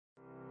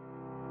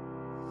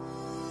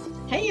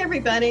Hey,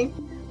 everybody.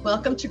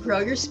 Welcome to Grow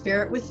Your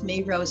Spirit with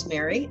me,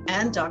 Rosemary,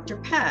 and Dr.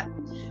 Pat.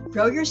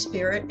 Grow Your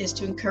Spirit is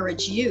to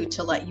encourage you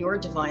to let your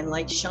divine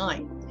light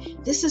shine.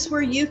 This is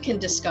where you can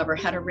discover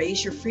how to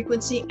raise your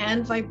frequency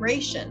and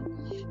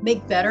vibration,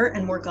 make better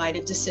and more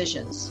guided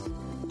decisions.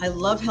 I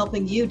love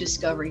helping you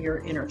discover your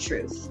inner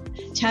truth.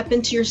 Tap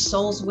into your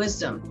soul's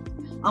wisdom.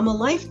 I'm a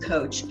life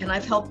coach, and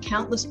I've helped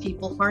countless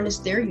people harness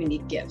their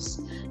unique gifts.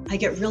 I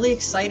get really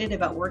excited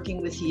about working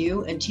with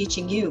you and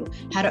teaching you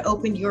how to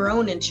open your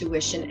own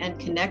intuition and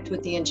connect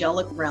with the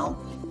angelic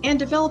realm and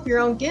develop your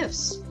own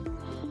gifts.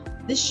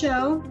 This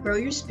show, Grow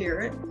Your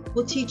Spirit,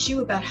 will teach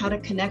you about how to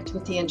connect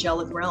with the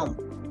angelic realm.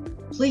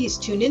 Please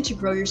tune in to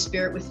Grow Your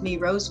Spirit with me,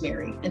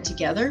 Rosemary, and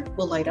together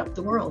we'll light up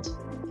the world.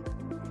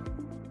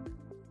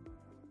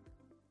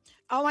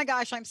 Oh my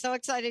gosh, I'm so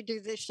excited to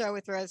do this show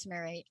with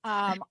Rosemary.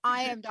 I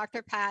am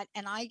Dr. Pat,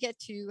 and I get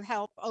to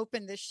help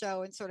open this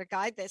show and sort of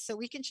guide this so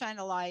we can shine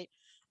a light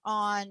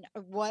on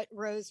what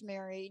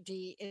Rosemary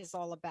D is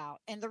all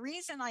about. And the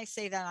reason I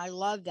say that, I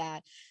love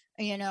that,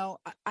 you know,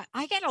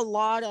 I get a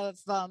lot of,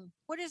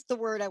 what is the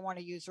word I want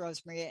to use,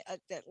 Rosemary?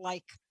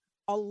 Like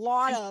a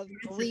lot of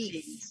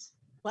grief.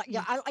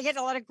 Yeah, I get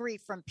a lot of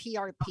grief from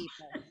PR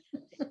people.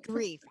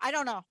 Grief. I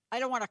don't know. I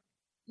don't want to.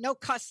 No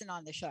cussing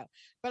on the show,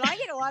 but I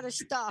get a lot of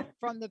stuff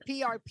from the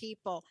PR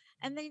people,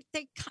 and they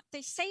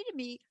say to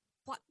me,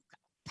 "What,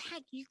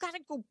 Pat? You got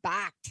to go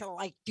back to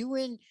like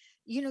doing,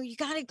 you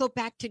got to go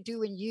back to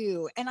doing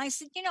you." And I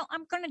said,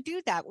 I'm going to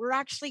do that. We're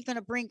actually going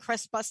to bring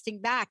crest busting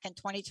back in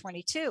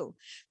 2022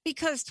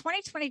 because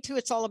 2022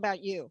 it's all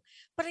about you.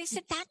 But I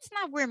said that's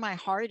not where my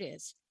heart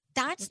is.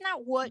 That's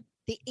not what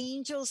the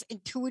angels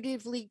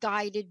intuitively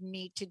guided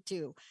me to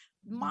do.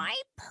 My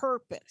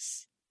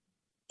purpose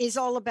is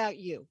all about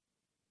you.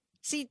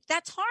 See,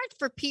 that's hard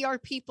for PR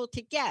people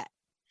to get.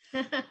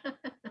 But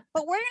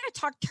we're going to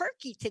talk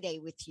turkey today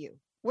with you.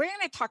 We're going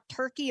to talk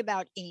turkey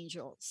about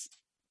angels.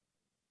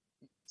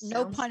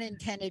 No pun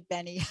intended,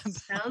 Benny.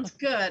 Sounds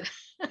good.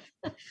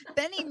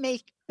 Benny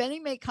may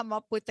come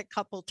up with a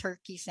couple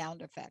turkey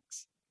sound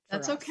effects.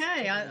 That's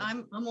okay.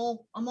 I'm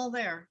all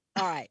there.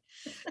 All right.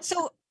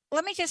 So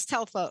let me just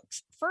tell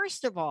folks,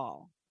 first of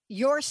all,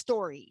 your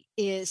story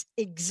is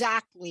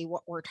exactly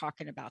what we're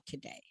talking about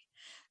today.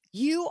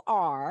 You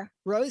are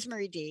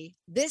Rosemary D.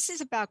 This is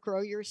about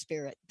Grow Your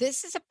Spirit.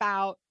 This is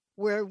about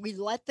where we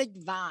let the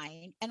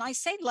divine, and I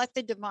say let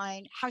the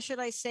divine, how should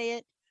I say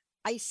it?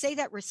 I say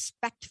that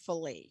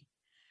respectfully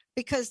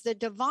because the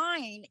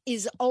divine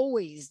is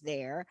always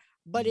there,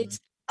 but it's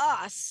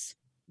us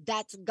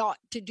that's got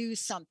to do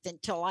something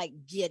to like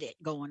get it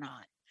going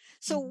on.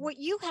 So what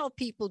you help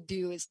people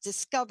do is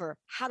discover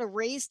how to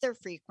raise their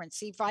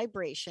frequency,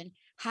 vibration,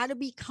 how to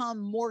become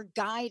more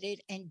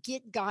guided and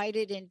get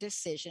guided in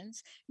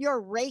decisions. You're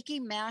a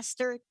Reiki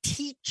master,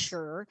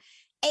 teacher,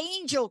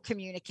 angel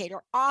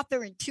communicator,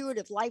 author,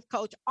 intuitive life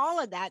coach,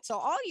 all of that. So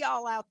all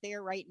y'all out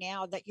there right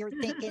now that you're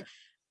thinking,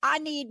 I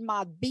need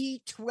my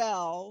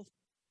B12,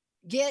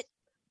 get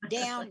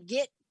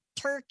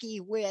turkey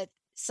with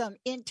some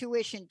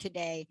intuition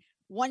today.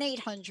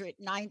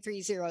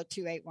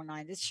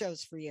 1-800-930-2819. This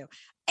show's for you.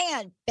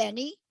 And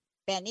Benny,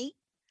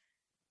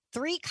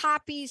 3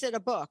 copies of the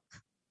book.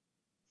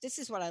 This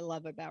is what I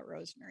love about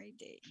Rosemary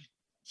D.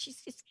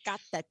 She's just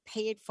got that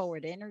pay it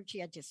forward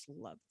energy. I just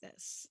love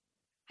this.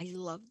 I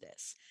love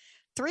this.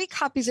 3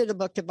 copies of the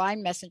book,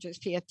 Divine Messengers,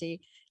 PFD.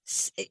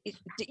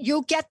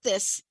 You'll get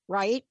this,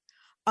 right?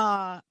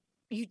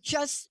 You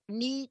just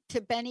need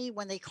to, Benny,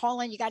 when they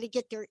call in, you got to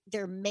get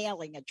their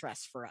mailing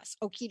address for us.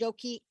 Okie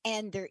dokie.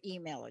 And their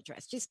email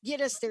address. Just get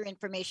us their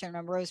information.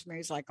 And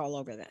Rosemary's like all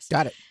over this.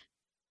 Got it.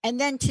 And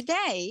then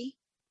today,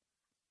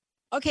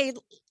 okay,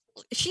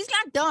 she's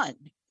not done.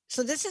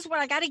 So this is what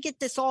I got to get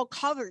this all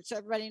covered so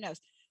everybody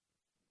knows.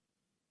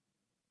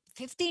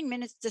 15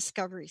 minutes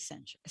discovery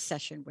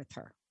session with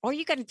her. All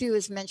you got to do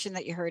is mention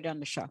that you heard it on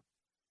the show.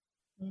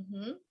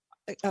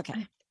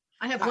 Okay.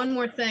 I have one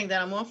more thing that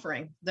I'm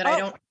offering that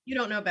you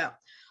don't know about.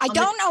 I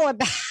don't know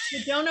about.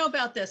 You don't know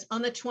about this.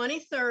 On the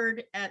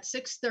 23rd at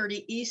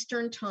 6:30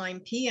 Eastern Time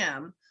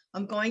PM,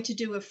 I'm going to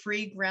do a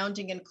free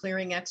grounding and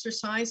clearing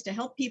exercise to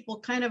help people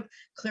kind of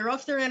clear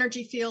off their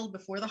energy field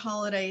before the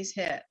holidays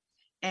hit.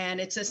 And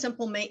it's a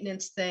simple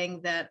maintenance thing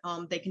that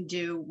they can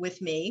do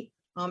with me.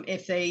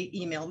 If they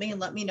email me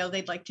and let me know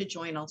they'd like to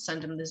join, I'll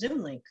send them the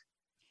Zoom link.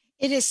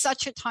 It is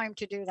such a time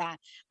to do that.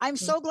 I'm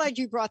so glad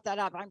you brought that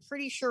up. I'm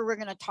pretty sure we're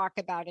going to talk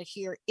about it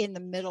here in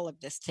the middle of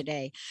this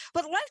today.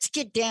 But let's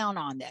get down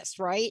on this,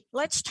 right?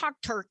 Let's talk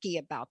turkey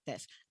about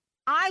this.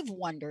 I've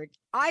wondered,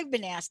 I've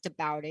been asked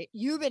about it.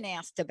 You've been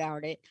asked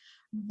about it.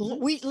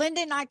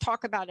 Linda and I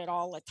talk about it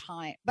all the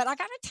time. But I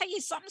got to tell you,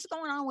 something's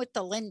going on with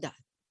the Linda.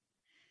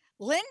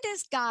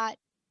 Linda's got,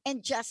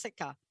 and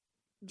Jessica,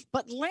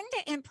 but Linda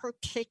in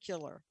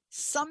particular,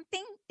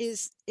 something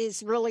is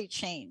really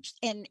changed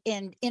and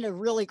in a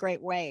really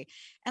great way.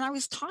 And I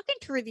was talking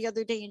to her the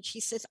other day and she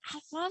says, I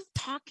love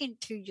talking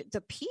to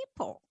the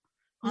people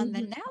on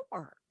the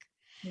network.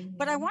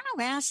 But I want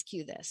to ask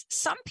you this.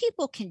 Some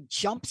people can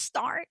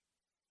jumpstart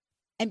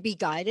and be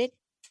guided.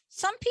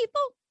 Some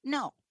people,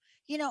 no.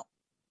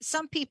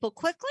 some people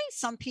quickly,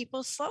 some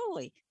people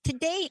slowly.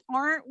 Today,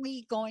 aren't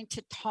we going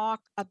to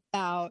talk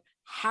about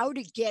how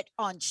to get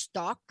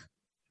unstuck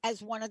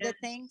as one of the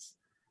things?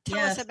 Tell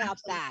us Yes, about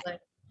that.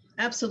 absolutely.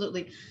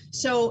 Absolutely.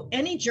 So,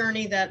 any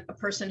journey that a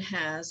person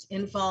has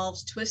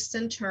involves twists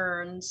and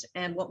turns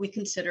and what we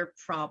consider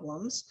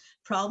problems.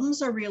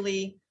 Problems are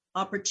really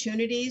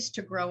opportunities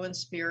to grow in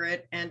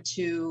spirit and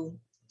to,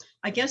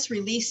 I guess,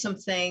 release some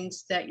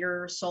things that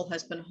your soul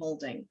has been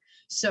holding.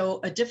 So,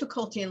 a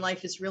difficulty in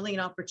life is really an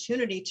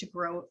opportunity to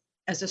grow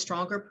as a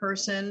stronger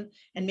person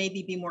and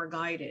maybe be more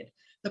guided.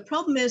 The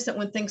problem is that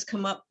when things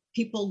come up,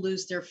 people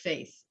lose their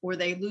faith or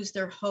they lose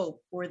their hope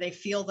or they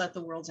feel that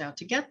the world's out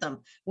to get them,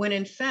 when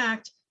in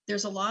fact,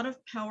 there's a lot of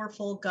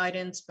powerful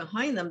guidance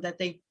behind them that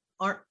they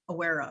aren't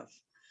aware of.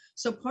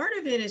 So part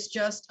of it is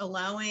just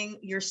allowing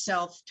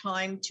yourself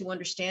time to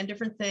understand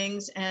different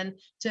things and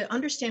to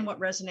understand what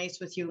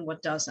resonates with you and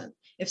what doesn't.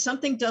 If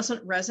something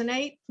doesn't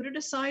resonate, put it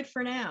aside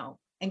for now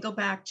and go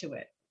back to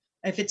it.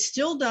 If it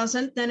still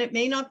doesn't, then it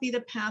may not be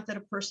the path that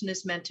a person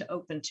is meant to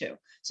open to.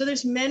 So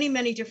there's many,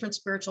 many different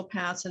spiritual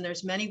paths, and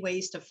there's many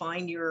ways to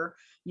find your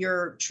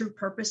true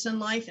purpose in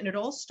life. And it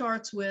all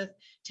starts with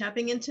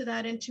tapping into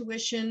that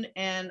intuition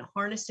and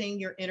harnessing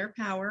your inner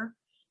power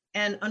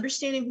and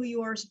understanding who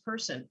you are as a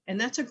person. And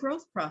that's a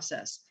growth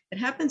process. It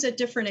happens at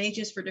different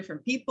ages for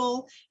different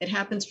people. It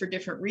happens for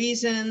different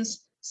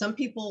reasons. Some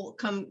people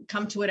come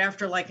to it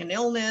after like an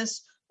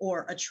illness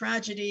or a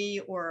tragedy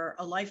or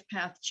a life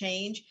path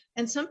change.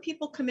 And some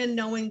people come in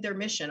knowing their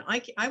mission.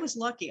 I was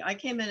lucky. I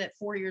came in at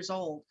 4 years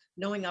old,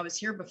 knowing I was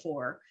here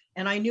before,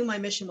 and I knew my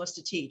mission was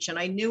to teach. And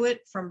I knew it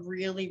from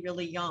really,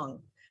 really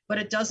young. But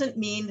it doesn't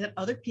mean that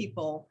other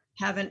people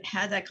haven't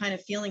had that kind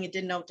of feeling and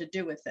didn't know what to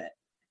do with it.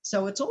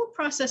 So it's all a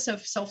process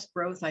of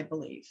self-growth, I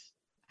believe.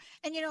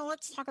 And,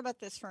 let's talk about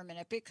this for a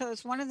minute,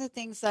 because one of the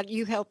things that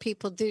you help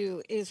people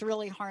do is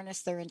really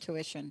harness their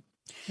intuition.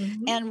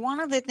 Mm-hmm. And one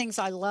of the things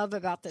I love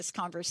about this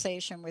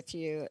conversation with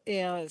you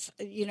is,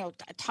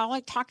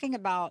 talking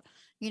about,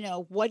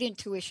 what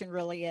intuition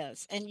really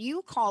is. And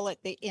you call it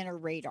the inner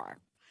radar.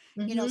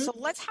 Mm-hmm. So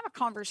let's have a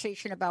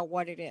conversation about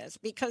what it is,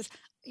 because,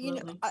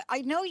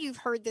 I know you've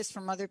heard this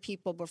from other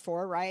people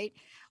before, right?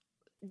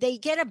 They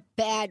get a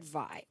bad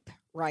vibe,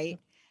 right?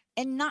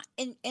 And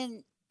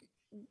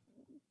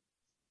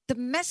the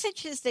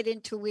messages that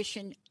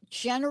intuition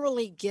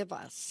generally give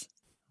us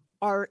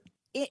are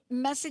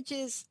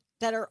messages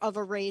that are of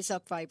a raise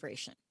up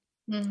vibration.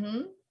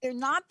 Mm-hmm. They're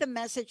not the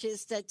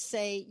messages that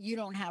say you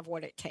don't have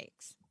what it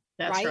takes.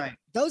 That's right.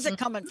 Those are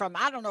coming from,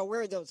 I don't know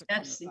where those are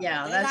coming from.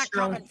 Yeah, they're not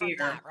coming from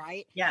that,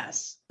 right?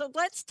 Yes. So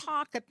let's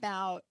talk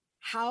about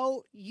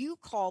how you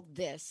called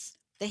this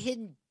the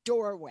hidden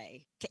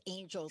doorway to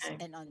angels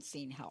and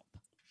unseen help.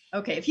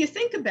 Okay, if you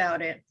think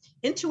about it,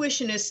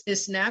 intuition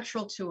is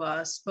natural to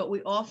us, but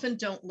we often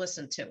don't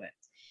listen to it.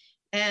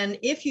 And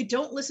if you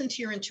don't listen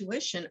to your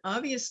intuition,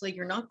 obviously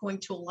you're not going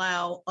to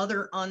allow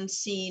other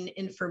unseen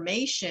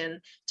information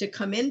to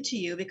come into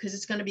you because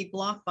it's going to be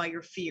blocked by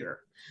your fear.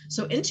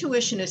 So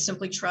intuition is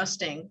simply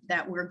trusting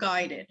that we're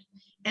guided.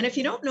 And if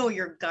you don't know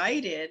you're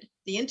guided,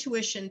 the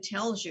intuition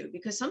tells you,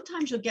 because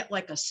sometimes you'll get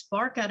like a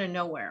spark out of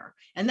nowhere,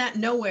 and that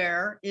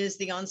nowhere is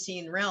the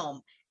unseen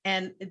realm.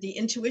 And the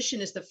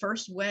intuition is the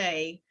first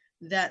way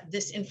that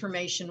this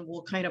information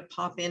will kind of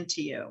pop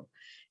into you.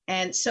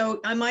 And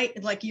so I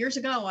might, like years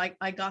ago,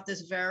 I got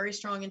this very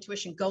strong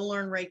intuition, go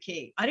learn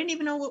Reiki. I didn't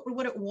even know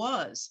what it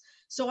was.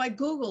 So I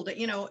Googled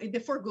it,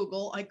 before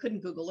Google, I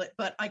couldn't Google it,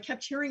 but I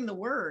kept hearing the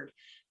word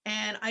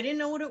and I didn't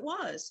know what it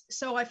was.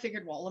 So I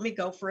figured, well, let me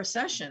go for a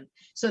session.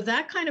 So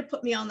that kind of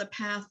put me on the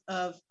path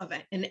of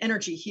an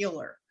energy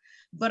healer.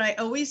 But I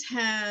always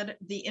had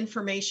the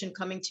information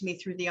coming to me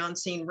through the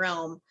unseen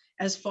realm,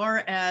 as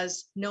far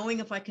as knowing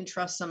if I can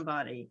trust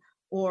somebody,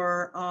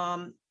 or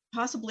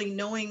possibly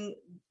knowing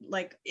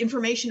like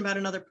information about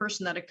another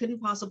person that I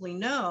couldn't possibly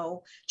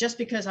know just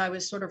because I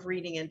was sort of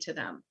reading into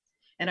them.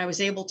 And I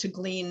was able to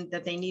glean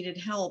that they needed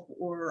help,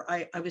 or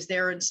I was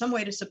there in some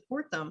way to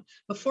support them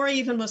before I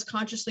even was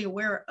consciously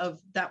aware of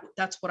that.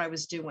 That's what I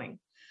was doing.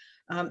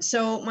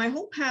 So my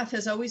whole path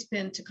has always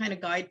been to kind of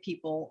guide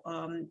people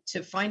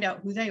to find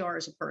out who they are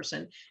as a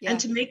person, and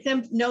to make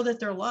them know that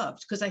they're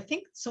loved. Because I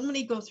think so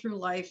many go through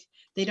life,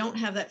 they don't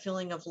have that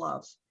feeling of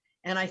love.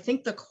 And I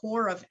think the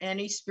core of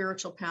any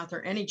spiritual path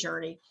or any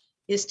journey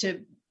is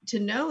to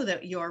know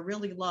that you are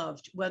really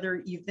loved,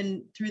 whether you've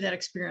been through that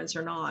experience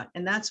or not.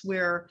 And that's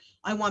where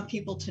I want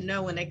people to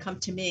know when they come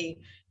to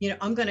me,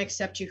 I'm going to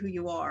accept you who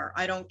you are.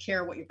 I don't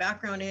care what your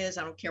background is.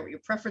 I don't care what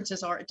your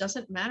preferences are. It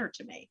doesn't matter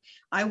to me.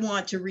 I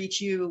want to reach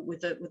you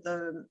with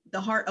the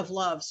heart of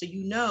love. So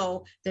you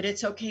know that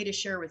it's okay to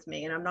share with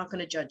me and I'm not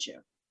going to judge you.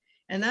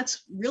 And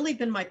that's really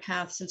been my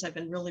path since I've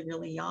been really,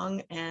 really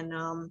young. And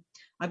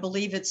I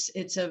believe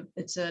it's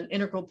an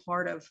integral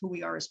part of who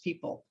we are as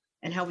people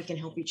and how we can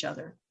help each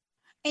other.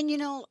 And,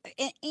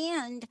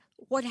 and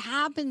what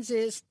happens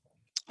is,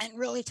 and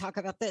really talk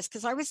about this,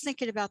 because I was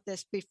thinking about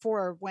this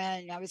before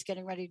when I was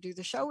getting ready to do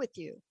the show with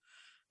you.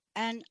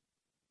 And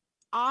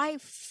I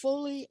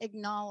fully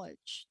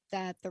acknowledge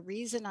that the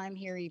reason I'm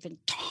here even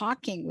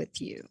talking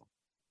with you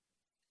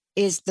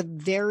is the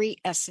very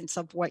essence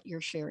of what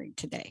you're sharing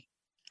today.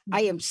 Mm-hmm.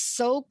 I am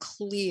so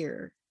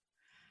clear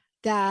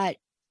that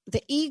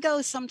the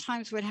ego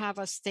sometimes would have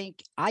us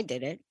think, I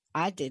did it.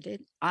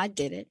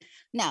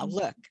 Now,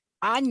 look,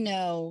 I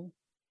know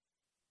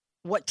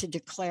what to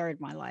declare in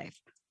my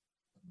life,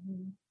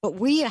 but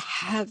we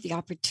have the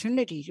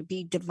opportunity to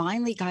be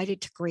divinely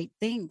guided to great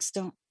things.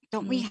 Don't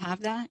we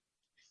have that?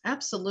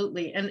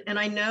 Absolutely. And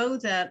I know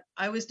that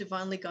I was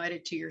divinely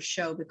guided to your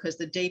show because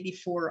the day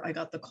before I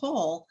got the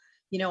call,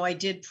 I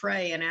did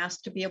pray and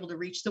ask to be able to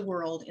reach the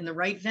world in the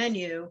right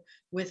venue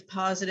with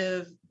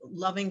positive,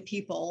 loving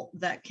people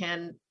that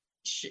can,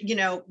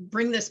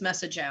 bring this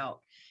message out.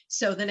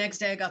 So the next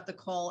day I got the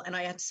call and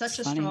I had such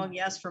a strong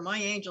yes from my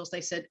angels.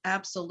 They said,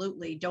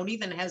 absolutely, don't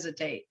even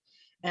hesitate.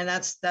 And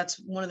that's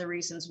one of the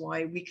reasons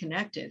why we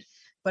connected.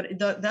 But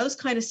those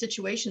kind of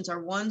situations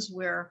are ones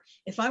where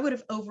if I would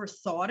have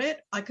overthought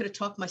it, I could have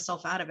talked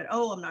myself out of it.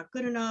 Oh, I'm not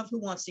good enough. Who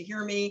wants to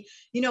hear me?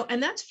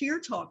 And that's fear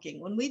talking.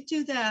 When we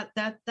do that,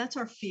 that's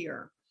our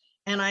fear.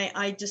 And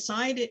I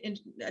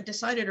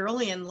decided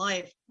early in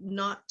life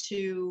not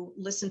to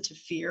listen to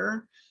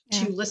fear,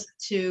 to listen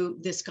to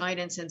this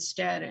guidance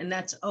instead. And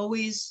that's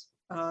always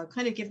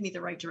kind of give me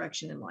the right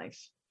direction in life.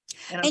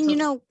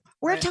 And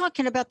we're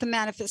talking about the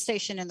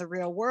manifestation in the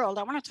real world.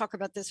 I want to talk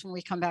about this when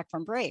we come back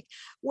from break.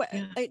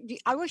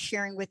 I was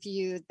sharing with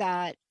you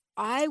that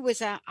I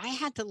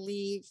had to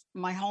leave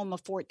my home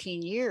of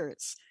 14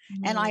 years.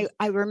 Mm-hmm. And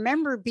I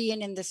remember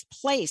being in this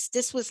place.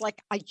 This was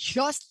like, I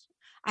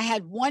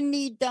had one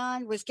knee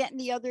done, was getting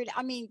the other,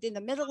 in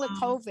the middle of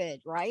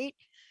COVID, right?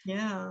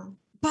 Yeah.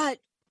 But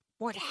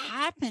what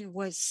happened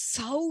was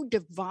so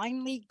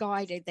divinely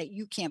guided that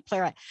you can't play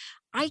it.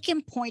 I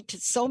can point to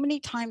so many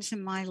times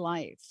in my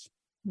life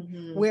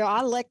where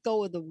I let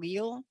go of the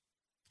wheel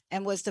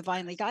and was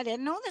divinely guided.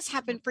 And all this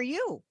happened for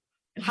you.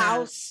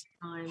 House,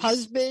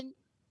 husband.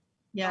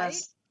 Yes.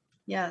 Right?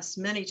 Yes,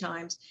 many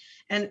times.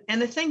 And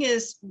the thing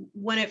is,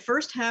 when it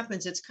first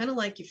happens, it's kind of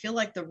like you feel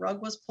like the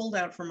rug was pulled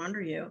out from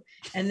under you.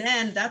 And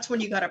then that's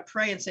when you got to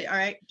pray and say, all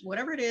right,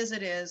 whatever it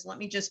is, let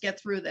me just get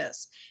through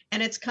this.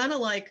 And it's kind of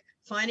like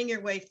finding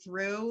your way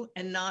through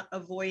and not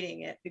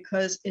avoiding it,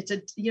 because it's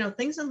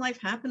things in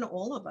life happen to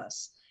all of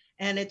us.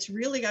 And it's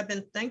really,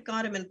 thank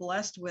God I've been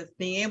blessed with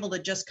being able to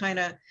just kind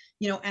of,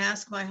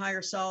 ask my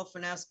higher self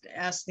and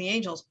ask the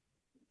angels,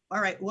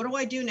 all right, what do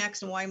I do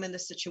next and why I'm in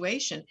this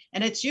situation?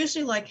 And it's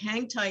usually like,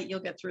 hang tight, you'll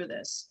get through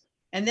this.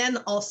 And then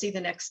I'll see the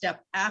next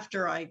step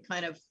after I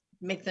kind of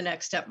make the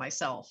next step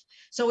myself.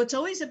 So it's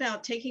always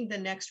about taking the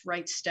next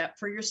right step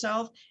for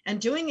yourself and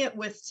doing it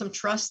with some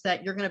trust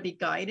that you're going to be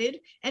guided.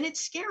 And it's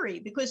scary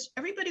because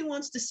everybody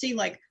wants to see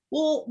like,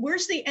 well,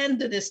 where's the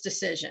end of this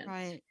decision?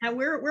 Right.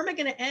 Where am I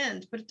going to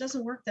end? But it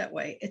doesn't work that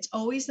way. It's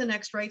always the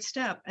next right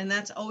step. And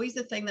that's always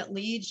the thing that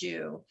leads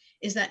you,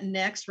 is that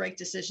next right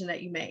decision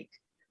that you make.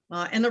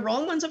 And the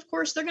wrong ones, of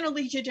course, they're going to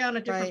lead you down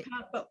a different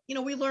path. But,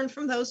 we learn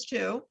from those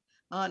too.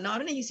 Not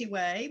an easy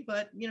way,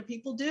 but,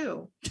 people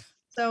do.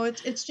 So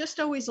it's just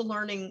always a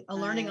learning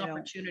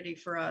opportunity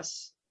for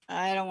us.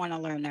 I don't want to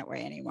learn that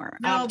way anymore.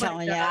 No, I'm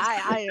telling you.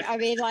 I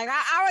mean, like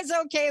I was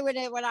okay with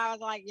it when I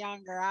was like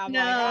younger. I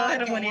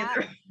don't want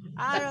either.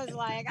 I was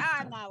like,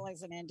 I'm not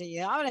listening to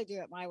you. I'm going to do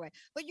it my way.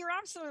 But you're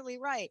absolutely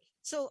right.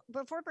 So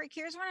before break,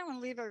 here's what I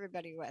want to leave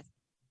everybody with.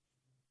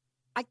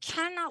 I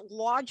cannot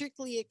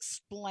logically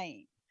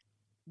explain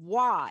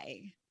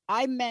why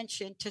I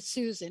mentioned to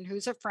Susan,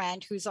 who's a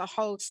friend, who's a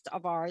host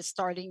of ours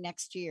starting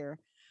next year,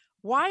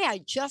 why I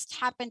just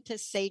happened to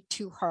say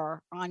to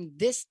her on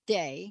this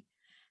day,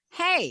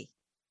 hey,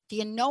 do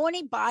you know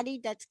anybody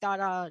that's got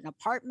an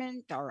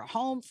apartment or a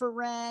home for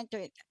rent?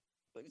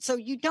 So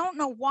you don't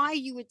know why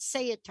you would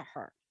say it to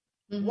her.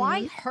 Mm-hmm.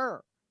 Why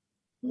her?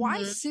 Mm-hmm.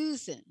 Why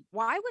Susan?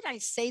 Why would I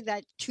say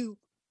that to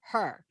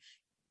her?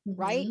 Mm-hmm.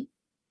 Right?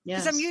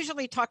 Because I'm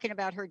usually talking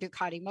about her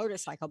Ducati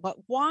motorcycle, but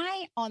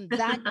why on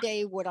that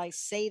day would I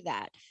say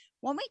that?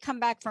 When we come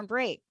back from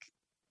break,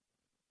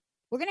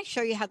 we're going to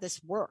show you how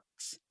this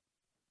works,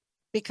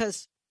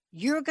 because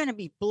you're going to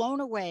be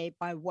blown away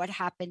by what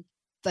happened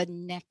the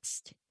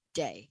next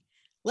day.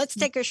 Let's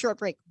take a short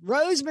break.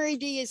 Rosemary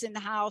D is in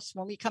the house.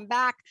 When we come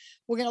back,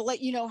 we're going to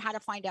let you know how to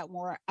find out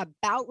more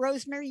about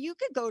Rosemary. You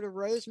could go to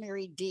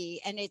Rosemary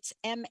D, and it's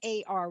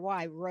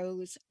M-A-R-Y,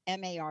 Rose,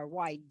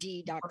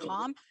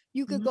 M-A-R-Y-D.com.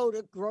 You could go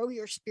to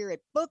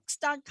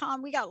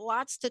growyourspiritbooks.com. We got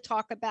lots to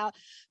talk about.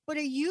 But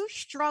are you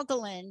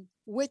struggling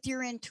with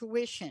your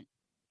intuition?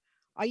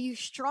 Are you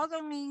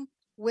struggling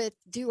with,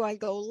 do I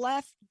go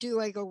left?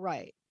 Do I go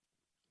right?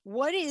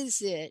 What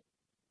is it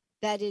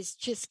that has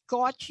just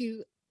got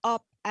you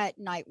up at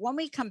night? When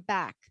we come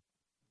back,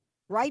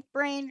 right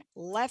brain,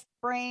 left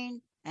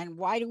brain, and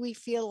why do we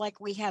feel like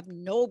we have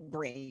no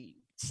brain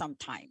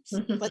sometimes?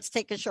 Let's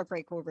take a short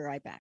break. We'll be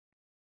right back.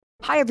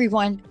 Hi,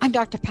 everyone. I'm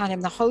Dr. Pat.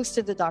 I'm the host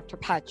of the Dr.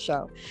 Pat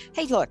Show.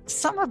 Hey, look,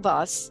 some of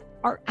us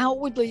are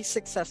outwardly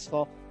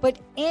successful, but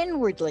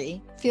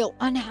inwardly feel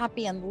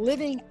unhappy and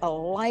living a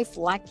life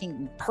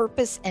lacking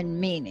purpose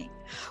and meaning.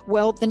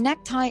 Well, The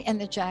Necktie and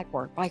the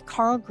Jaguar by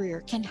Carl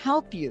Greer can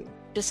help you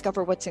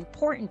discover what's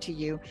important to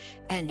you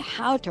and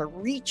how to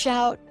reach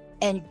out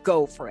and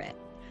go for it.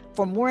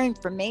 For more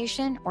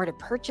information or to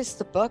purchase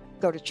the book,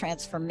 go to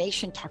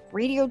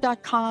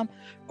transformationtalkradio.com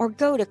or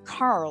go to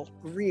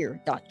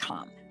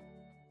carlgreer.com.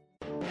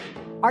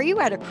 Are you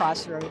at a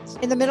crossroads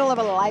in the middle of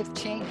a life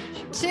change?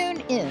 Tune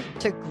in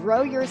to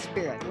Grow Your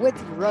Spirit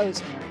with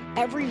Rosemary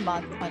every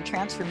month on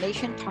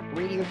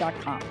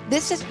transformationtalkradio.com.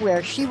 This is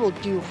where she will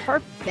do her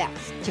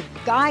best to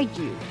guide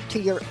you to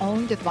your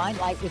own divine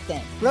light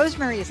within.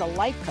 Rosemary is a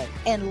life coach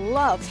and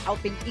loves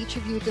helping each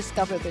of you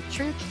discover the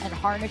truth and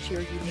harness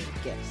your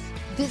unique gifts.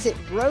 Visit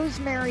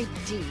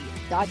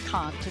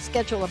rosemaryd.com to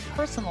schedule a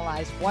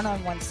personalized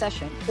one-on-one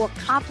session or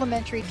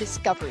complimentary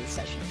discovery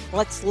session.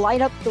 Let's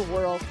light up the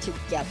world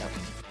together.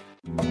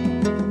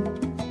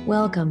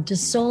 Welcome to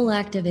Soul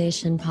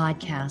Activation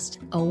Podcast,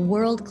 a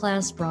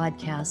world-class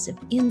broadcast of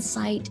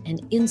insight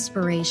and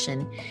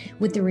inspiration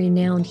with the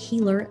renowned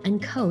healer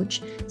and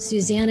coach,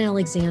 Suzanne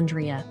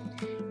Alexandria.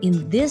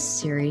 In this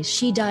series,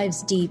 she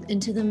dives deep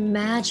into the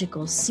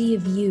magical sea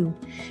of you,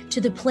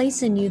 to the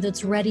place in you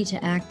that's ready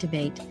to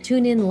activate.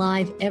 Tune in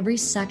live every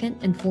second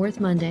and fourth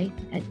Monday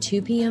at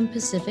 2 p.m.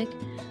 Pacific,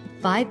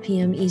 5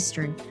 p.m.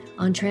 Eastern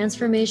on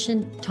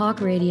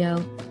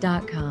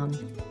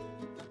TransformationTalkRadio.com.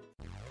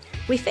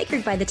 We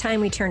figured by the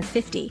time we turned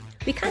 50,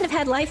 we kind of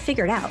had life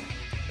figured out,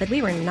 but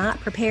we were not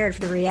prepared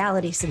for the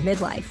realities of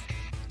midlife.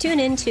 Tune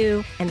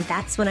into And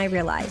That's When I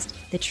Realized,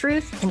 the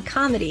truth and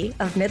comedy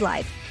of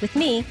midlife, with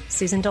me,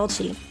 Susan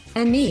Dolce.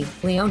 And me,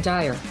 Leon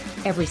Dyer,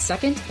 every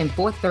second and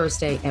fourth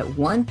Thursday at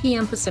 1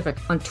 p.m. Pacific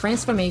on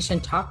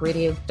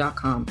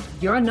TransformationTalkRadio.com.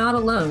 You're not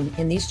alone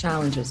in these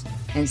challenges,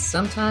 and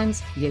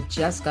sometimes you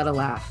just gotta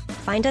laugh.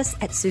 Find us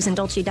at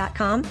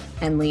SusanDolce.com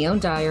and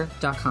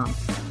LeonDyer.com.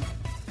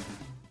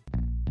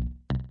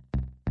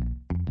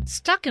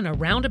 Stuck in a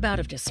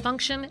roundabout of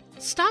dysfunction?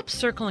 Stop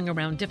circling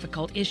around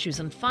difficult issues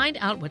and find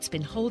out what's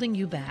been holding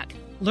you back.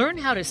 Learn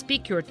how to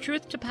speak your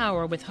truth to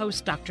power with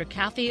host Dr.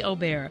 Kathy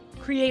Obear.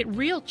 Create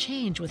real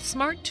change with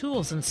smart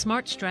tools and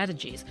smart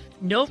strategies.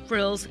 No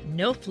frills,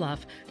 no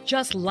fluff,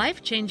 just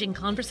life-changing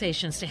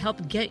conversations to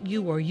help get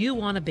you where you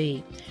want to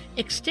be.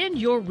 Extend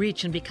your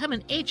reach and become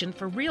an agent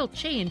for real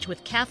change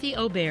with Kathy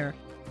Obear.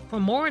 For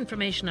more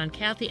information on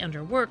Kathy and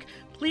her work,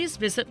 please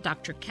visit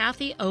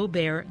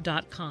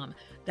drkathyobear.com.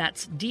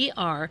 That's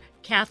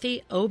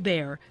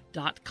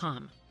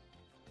drkathyobear.com.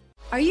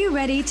 Are you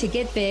ready to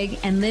get big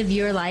and live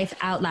your life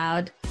out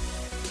loud?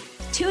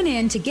 Tune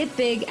in to Get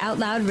Big Out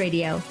Loud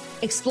Radio,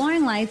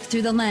 exploring life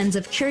through the lens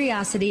of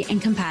curiosity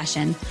and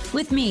compassion,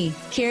 with me,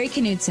 Carrie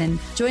Knudsen,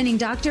 joining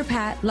Dr.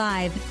 Pat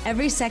live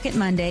every second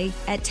Monday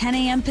at 10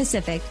 a.m.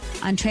 Pacific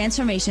on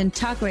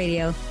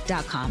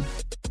TransformationTalkRadio.com.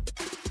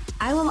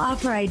 I will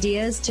offer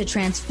ideas to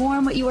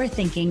transform what you are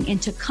thinking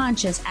into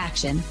conscious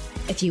action.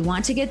 If you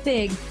want to get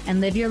big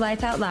and live your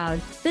life out loud,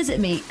 visit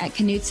me at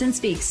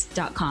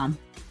KnudsenSpeaks.com.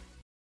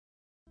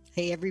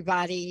 Hey,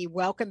 everybody.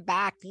 Welcome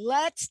back.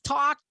 Let's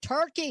talk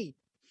turkey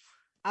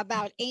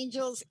about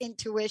angels'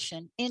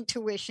 intuition.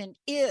 Intuition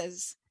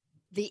is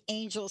the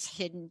angel's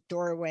hidden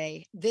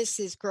doorway. This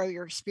is Grow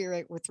Your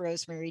Spirit with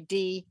Rosemary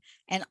D,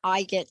 and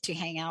I get to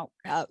hang out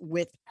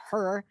with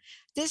her.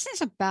 This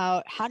is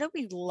about how do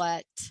we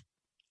let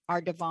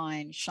our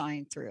divine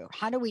shine through?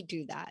 How do we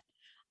do that?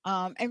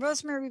 And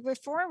Rosemary,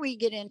 before we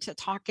get into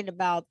talking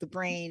about the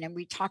brain and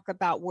we talk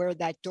about where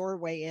that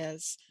doorway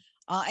is,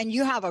 and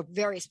you have a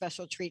very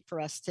special treat for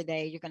us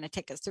today. You're going to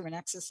take us through an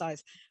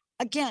exercise.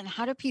 Again,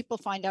 how do people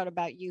find out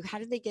about you? How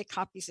do they get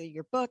copies of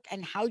your book?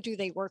 And how do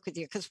they work with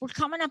you? Because we're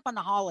coming up on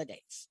the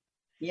holidays.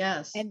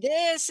 Yes. And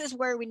this is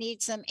where we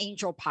need some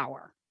angel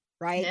power,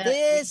 right? Yes.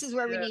 This is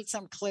where we need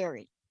some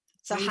clarity.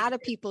 So how do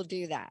people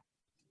do that?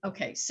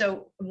 Okay,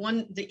 so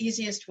the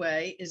easiest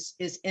way is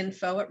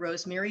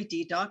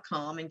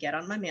info@rosemaryd.com and get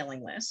on my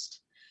mailing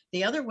list.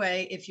 The other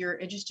way, if you're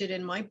interested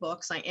in my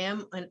books, I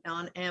am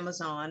on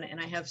Amazon, and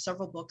I have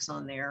several books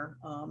on there,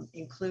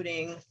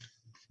 including,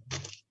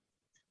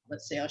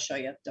 let's see, I'll show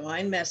you,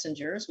 Divine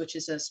Messengers, which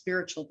is a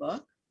spiritual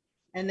book.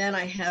 And then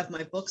I have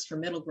my books for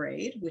middle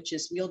grade, which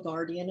is Wheel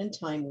Guardian and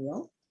Time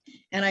Wheel.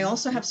 And I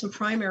also have some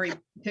primary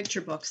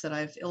picture books that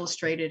I've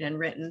illustrated and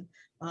written.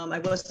 I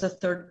was a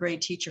third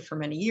grade teacher for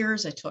many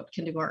years. I taught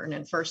kindergarten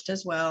and first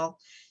as well.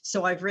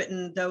 So I've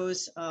written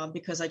those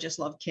because I just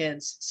love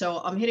kids.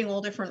 So I'm hitting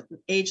all different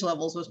age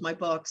levels with my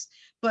books,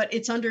 but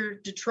it's under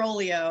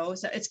Detrolio.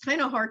 So it's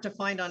kind of hard to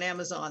find on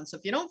Amazon. So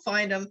if you don't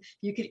find them,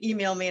 you could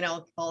email me and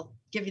I'll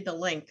give you the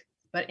link.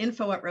 But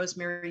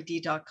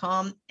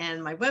info@rosemaryd.com,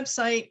 and my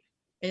website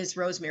is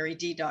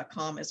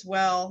rosemaryd.com as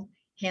well.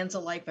 Hands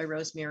of Light by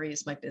Rosemary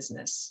is my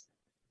business.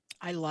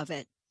 I love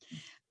it.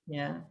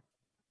 Yeah.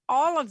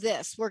 All of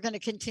this we're going to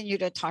continue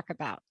to talk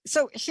about.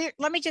 So here,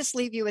 let me just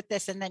leave you with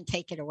this and then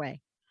take it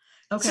away.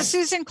 Okay. So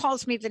Susan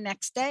calls me the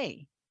next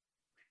day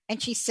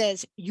and she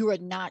says, "You are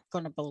not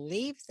going to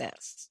believe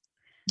this."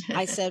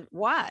 I said,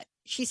 "What?"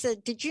 She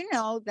said, "Did you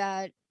know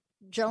that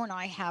Joe and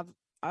I have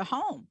a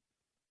home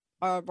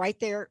right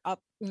there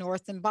up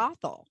north in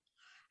Bothell?"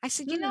 I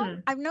said, you know,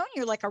 I've known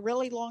you like a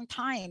really long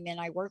time and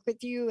I work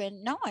with you.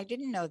 And no, I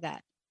didn't know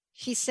that.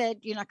 She said,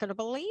 you're not going to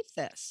believe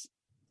this.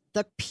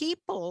 The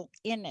people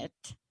in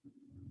it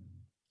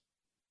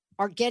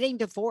are getting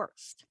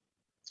divorced.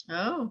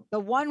 Oh. The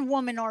one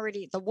woman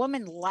the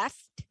woman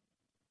left.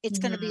 It's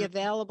going to be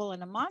available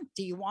in a month.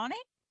 Do you want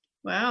it?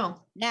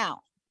 Wow.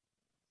 Now,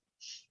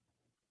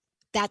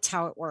 that's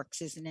how it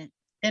works, isn't it?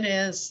 It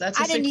is.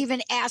 I didn't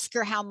even ask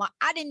her how much.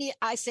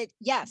 I said,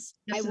 yes,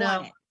 I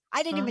want it.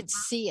 I didn't even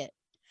see it.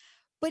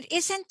 But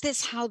isn't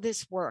this how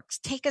this works?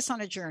 Take us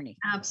on a journey.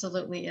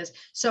 Absolutely is.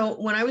 So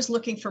when I was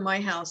looking for my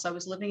house, I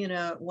was living in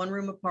a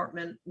one-room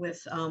apartment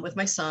with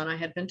my son. I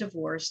had been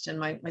divorced and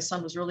my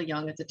son was really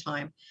young at the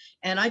time.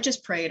 And I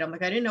just prayed. I'm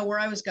like, I didn't know where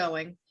I was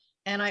going.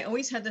 And I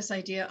always had this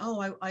idea,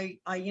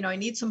 I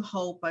need some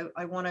hope.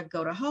 I want to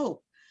go to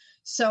Hope.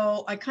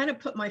 So I kind of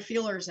put my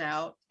feelers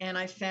out and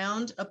I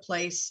found a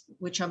place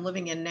which I'm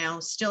living in now,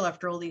 still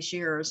after all these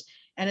years.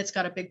 And it's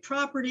got a big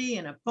property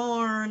and a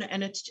barn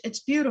and it's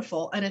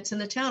beautiful. And it's in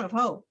the town of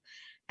Hope.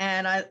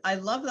 And I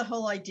love the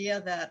whole idea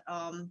that,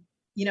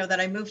 that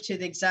I moved to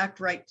the exact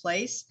right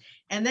place.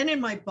 And then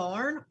in my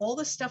barn, all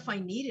the stuff I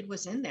needed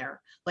was in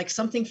there, like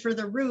something for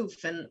the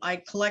roof. And I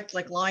collect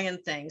like lion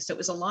things. So it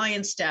was a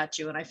lion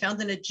statue. And I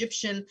found an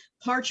Egyptian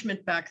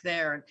parchment back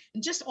there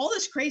and just all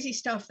this crazy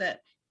stuff that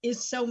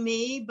is so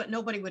me, but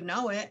nobody would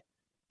know it.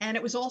 And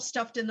it was all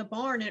stuffed in the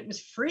barn and it was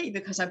free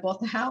because I bought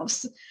the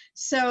house.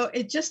 So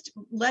it just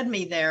led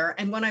me there.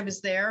 And when I was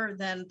there,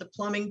 then the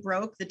plumbing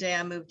broke the day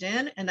I moved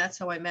in. And that's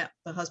how I met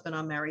the husband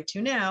I'm married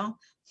to now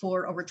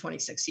for over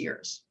 26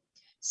 years.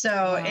 So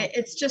wow.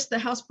 It's just the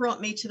house brought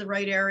me to the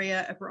right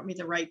area. It brought me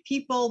the right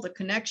people, the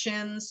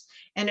connections,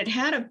 and it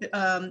had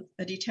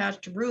a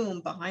detached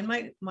room behind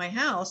my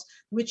house,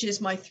 which is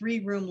my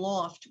 3-room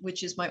loft,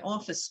 which is my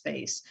office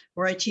space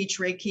where I teach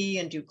Reiki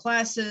and do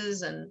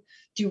classes and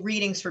do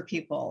readings for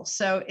people.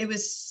 So it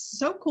was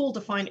so cool to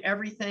find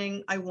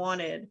everything I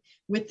wanted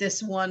with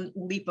this one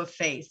leap of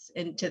faith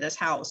into this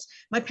house.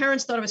 My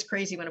parents thought I was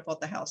crazy when I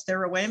bought the house. They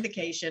were away on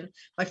vacation.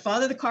 My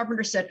father, the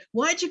carpenter, said,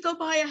 why'd you go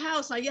buy a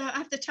house? I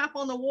have to tap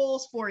on the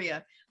walls for you.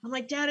 I'm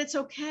like, Dad, it's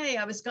okay.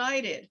 I was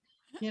guided,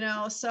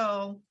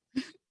 so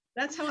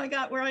that's how I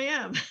got where I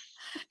am.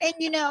 And,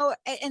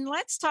 and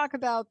let's talk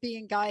about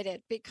being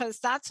guided, because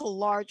that's a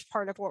large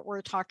part of what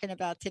we're talking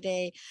about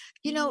today.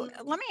 Let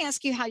me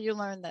ask you how you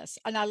learned this.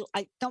 And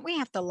I don't we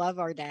have to love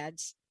our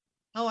dads?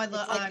 Oh, I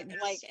love I do.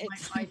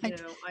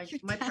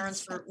 My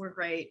parents were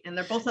great, and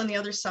they're both on the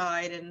other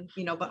side, and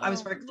but I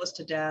was very close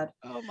to Dad.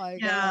 Oh my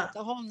God,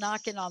 the whole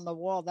knocking on the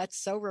wall, that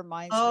so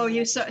reminds me. Oh,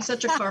 you're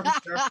such a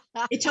carpenter.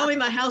 He told me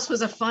my house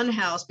was a fun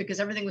house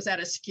because everything was at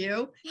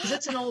askew, because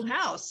it's an old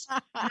house.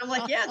 And I'm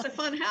like, yeah, it's a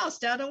fun house,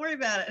 Dad, don't worry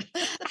about it.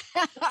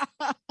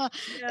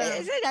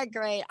 Isn't that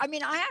great? I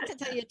mean, I have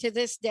to tell you, to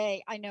this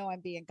day, I know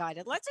I'm being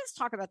guided. Let's just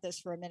talk about this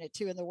for a minute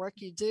too, and the work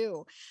you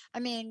do. I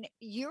mean,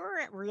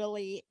 you're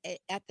really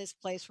at this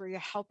place where you're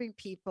helping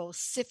people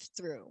sift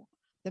through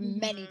the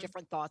many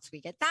different thoughts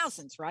we get,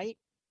 thousands, right?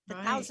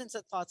 Thousands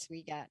of thoughts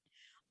we get.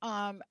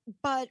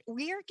 But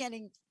we are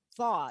getting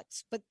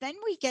thoughts, but then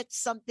we get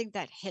something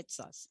that hits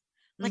us.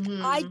 Like,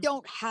 I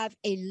don't have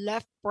a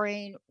left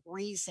brain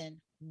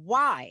reason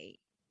why.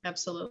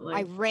 Absolutely.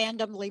 I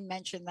randomly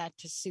mentioned that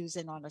to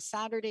Susan on a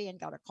Saturday and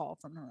got a call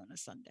from her on a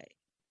Sunday.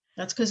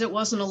 That's because it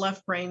wasn't a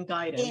left brain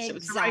guidance. Exactly. It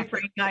was the right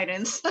brain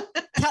guidance.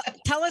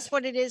 Tell us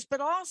what it is,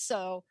 but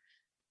also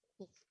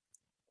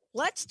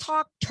let's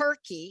talk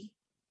turkey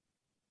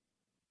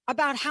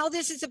about how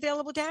this is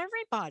available to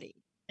everybody.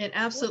 It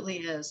absolutely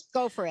is.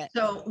 Go for it.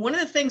 So one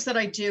of the things that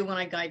I do when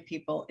I guide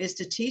people is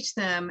to teach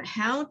them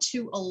how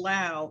to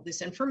allow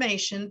this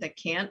information that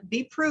can't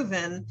be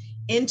proven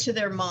into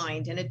their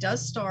mind. And it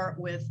does start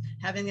with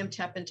having them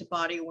tap into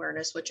body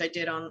awareness, which I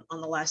did on the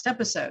last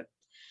episode.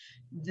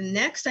 The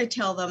next, I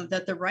tell them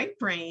that the right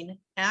brain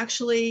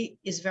actually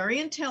is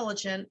very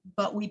intelligent,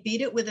 but we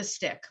beat it with a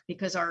stick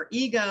because our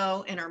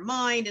ego and our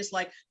mind is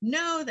like,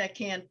 no, that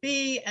can't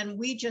be. And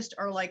we just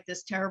are like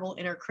this terrible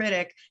inner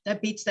critic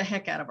that beats the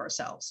heck out of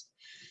ourselves.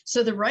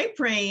 So the right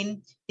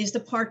brain is the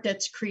part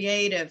that's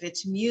creative,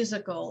 it's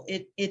musical,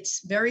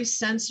 it's very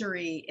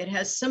sensory, it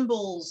has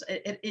symbols,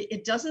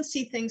 it doesn't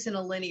see things in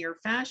a linear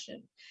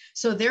fashion.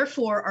 So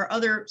therefore, our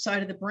other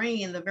side of the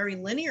brain, the very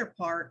linear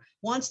part,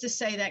 wants to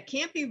say that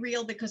can't be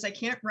real because I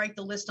can't write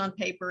the list on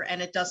paper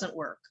and it doesn't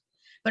work.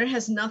 But it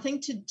has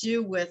nothing to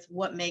do with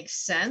what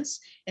makes sense.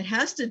 It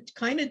has to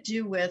kind of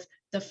do with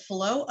the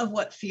flow of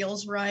what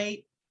feels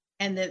right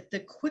and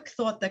the quick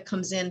thought that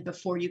comes in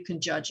before you can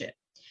judge it.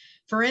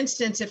 For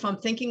instance, if I'm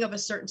thinking of a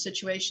certain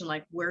situation,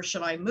 like where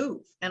should I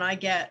move? And I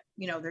get,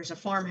 there's a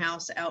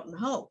farmhouse out in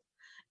Hope.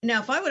 Now,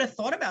 if I would have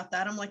thought about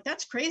that, I'm like,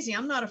 that's crazy.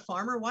 I'm not a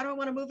farmer. Why do I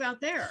want to move out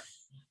there?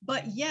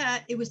 But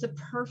yet it was the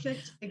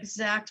perfect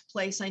exact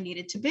place I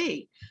needed to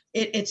be.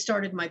 It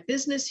started my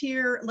business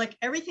here. Like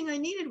everything I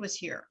needed was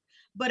here.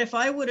 But if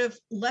I would have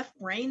left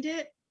brained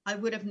it, I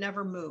would have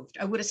never moved.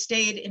 I would have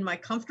stayed in my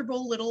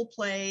comfortable little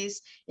place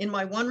in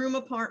my 1-room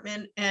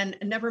apartment and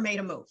never made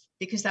a move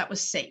because that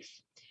was safe.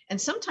 And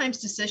sometimes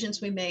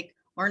decisions we make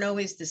aren't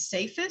always the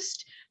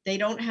safest. They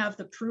don't have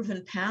the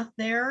proven path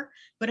there,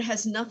 but it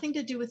has nothing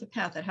to do with the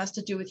path. It has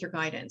to do with your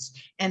guidance.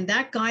 And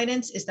that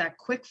guidance is that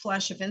quick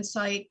flash of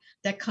insight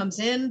that comes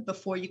in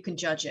before you can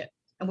judge it.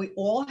 And we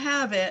all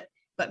have it,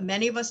 but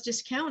many of us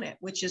discount it,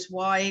 which is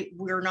why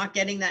we're not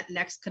getting that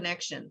next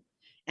connection.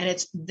 And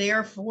it's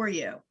there for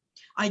you.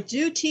 I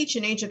do teach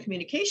an angel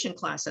communication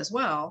class as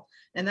well.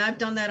 And I've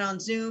done that on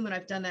Zoom and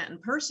I've done that in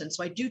person.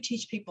 So I do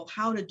teach people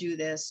how to do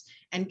this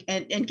and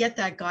get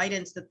that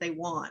guidance that they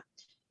want.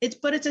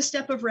 But it's a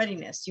step of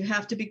readiness. You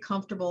have to be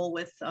comfortable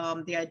with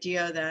the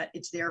idea that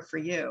it's there for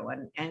you.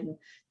 And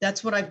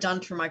that's what I've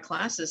done through my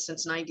classes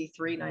since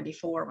 93,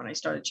 94, when I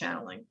started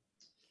channeling.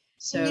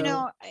 So, you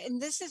know,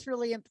 and this is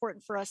really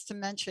important for us to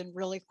mention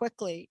really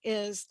quickly,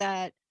 is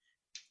that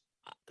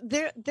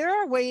there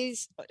are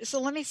ways.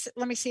 So let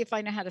me see if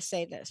I know how to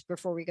say this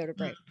before we go to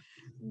break.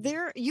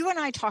 You and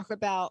I talk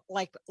about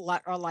like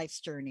our life's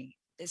journey.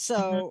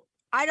 So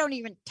I don't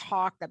even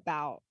talk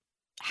about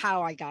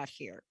how I got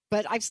here,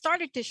 but I've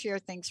started to share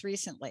things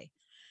recently.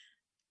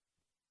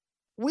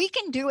 We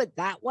can do it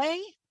that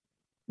way,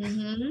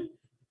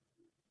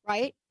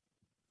 right?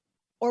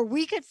 Or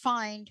we could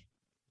find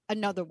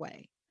another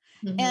way.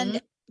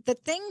 And the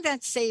thing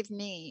that saved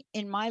me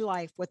in my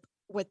life with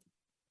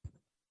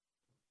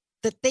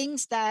the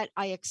things that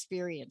I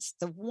experienced,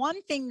 the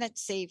one thing that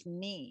saved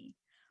me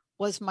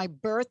was my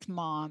birth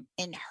mom,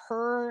 and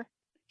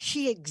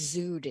she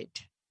exuded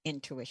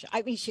intuition.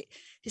 I mean, she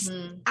just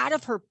out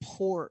of her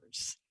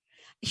pores.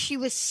 She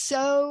was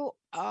so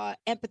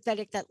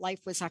empathetic that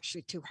life was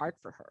actually too hard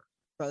for her,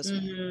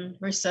 Rosemary.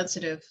 Very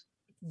sensitive.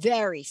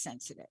 Very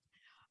sensitive.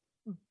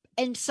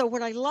 And so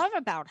what I love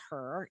about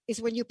her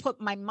is when you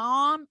put my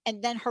mom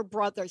and then her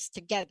brothers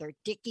together,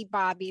 Dickie,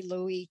 Bobby,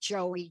 Louie,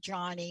 Joey,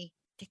 Johnny,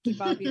 Dickie,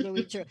 Bobby,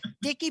 Louie,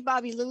 Dickie,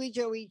 Bobby, Louie,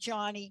 Joey,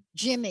 Johnny,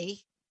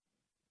 Jimmy,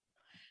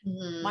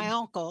 my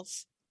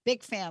uncles,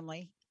 big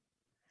family.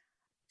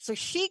 So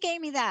she gave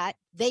me that.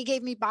 They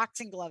gave me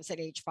boxing gloves at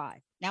age 5.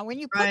 Now, when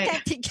you put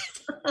that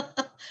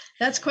together,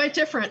 that's quite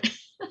different.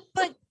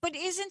 but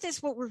isn't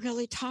this what we're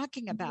really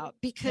talking about?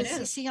 Because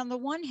you see, on the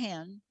one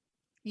hand,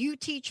 you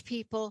teach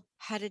people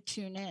how to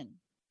tune in.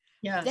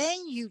 Yes.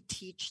 Then you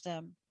teach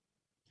them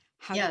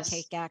how to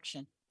take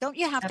action. Don't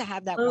you have to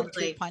have that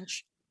 1-2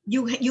 punch?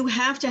 You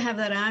have to have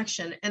that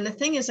action. And the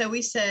thing is, I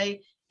always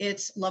say,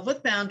 it's love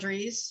with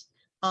boundaries.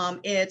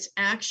 It's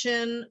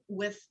action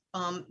with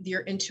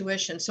your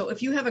intuition. So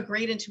if you have a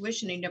great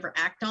intuition and you never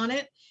act on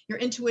it, your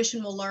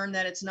intuition will learn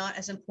that it's not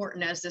as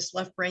important as this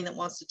left brain that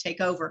wants to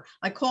take over.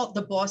 I call it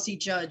the bossy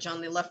judge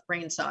on the left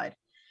brain side.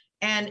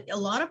 And a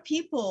lot of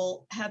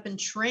people have been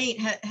trained,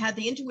 had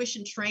the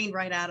intuition trained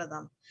right out of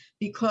them,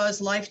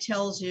 because life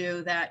tells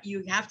you that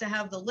you have to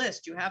have the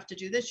list, you have to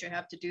do this, you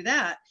have to do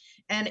that.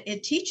 And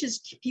it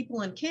teaches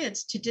people and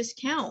kids to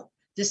discount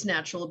this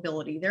natural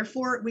ability.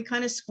 Therefore, we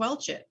kind of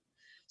squelch it.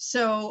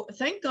 So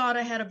thank God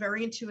I had a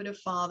very intuitive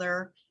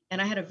father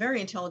and I had a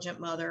very intelligent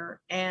mother,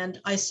 and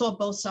I saw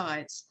both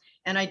sides.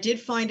 And I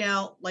did find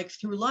out, like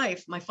through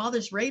life, my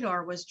father's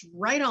radar was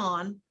right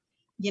on.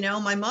 You know,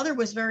 my mother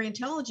was very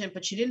intelligent,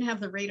 but she didn't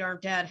have the radar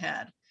Dad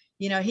had.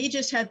 You know, he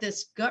just had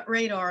this gut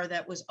radar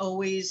that was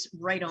always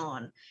right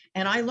on.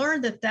 And I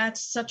learned that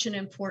that's such an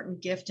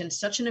important gift and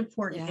such an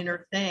important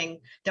inner thing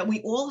that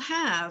we all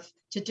have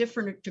to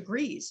different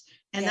degrees.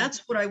 And that's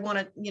what I want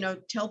to, you know,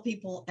 tell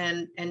people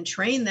and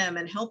train them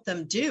and help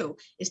them do,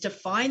 is to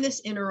find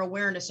this inner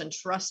awareness and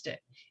trust it.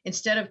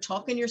 Instead of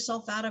talking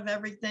yourself out of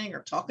everything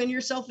or talking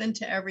yourself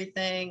into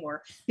everything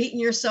or beating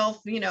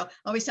yourself, you know,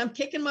 always I'm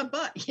kicking my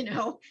butt, you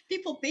know,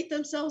 people beat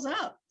themselves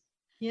up.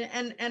 Yeah.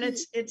 And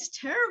it's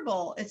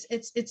terrible.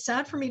 It's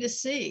sad for me to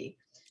see.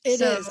 It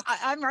is.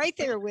 I'm right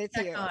there with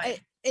you.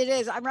 It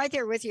is. I'm right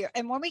there with you.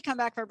 And when we come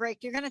back for a break,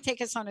 you're going to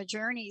take us on a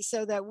journey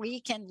so that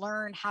we can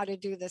learn how to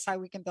do this, how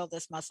we can build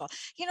this muscle.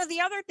 You know, the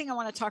other thing I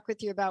want to talk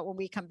with you about when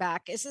we come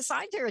back is this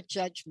idea of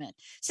judgment.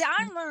 See,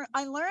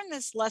 I learned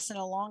this lesson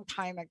a long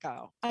time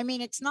ago. I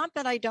mean, it's not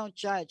that I don't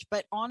judge,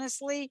 but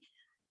honestly,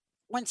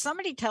 when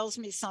somebody tells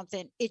me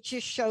something, it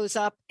just shows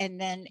up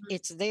and then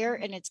it's there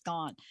and it's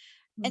gone.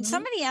 And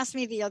somebody asked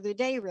me the other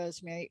day,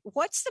 Rosemary,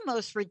 what's the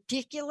most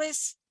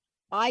ridiculous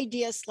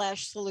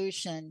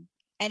idea/solution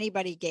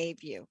anybody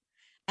gave you?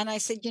 And I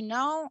said, you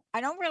know, I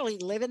don't really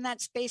live in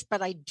that space,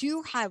 but I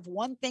do have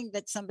one thing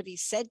that somebody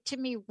said to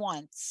me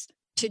once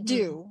to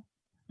do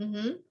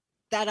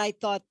that I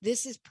thought,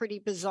 this is pretty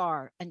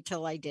bizarre,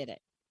 until I did it.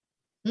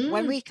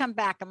 When we come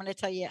back, I'm going to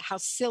tell you how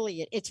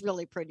silly it's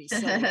really pretty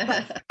silly,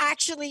 but it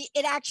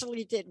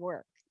actually did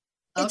work.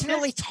 It's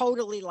really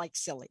totally like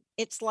silly.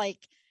 It's like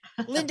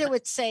Linda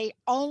would say,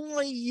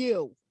 only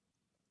you,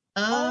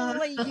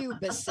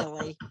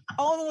 Basili,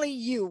 only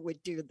you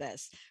would do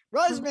this.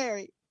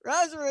 Rosemary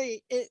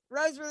in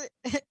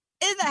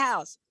the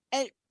house.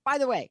 And by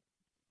the way,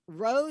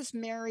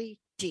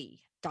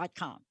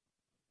 rosemaryd.com.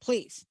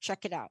 Please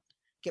check it out.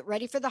 Get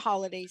ready for the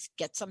holidays.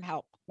 Get some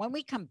help. When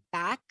we come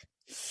back,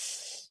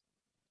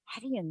 how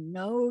do you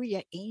know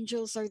your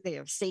angels are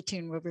there? Stay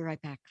tuned. We'll be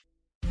right back.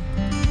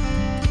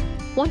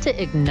 Want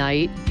to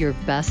ignite your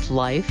best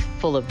life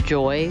full of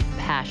joy,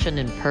 passion,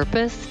 and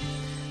purpose?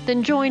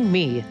 Then join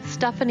me,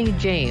 Stephanie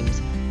James,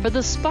 for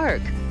The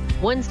Spark,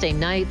 Wednesday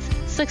nights,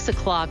 6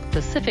 o'clock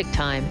Pacific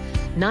Time,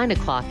 9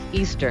 o'clock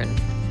Eastern,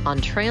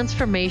 on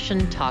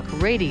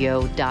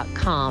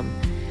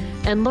TransformationTalkRadio.com,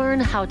 and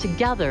learn how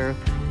together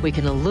we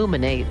can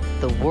illuminate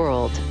the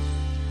world.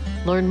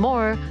 Learn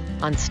more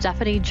on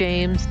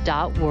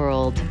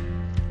stephaniejames.world.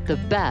 The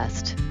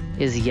best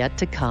is yet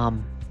to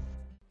come.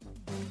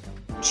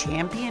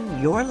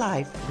 Champion Your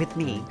Life with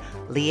me,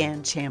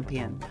 Leanne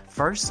Champion,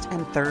 first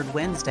and third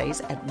Wednesdays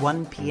at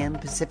 1 p.m.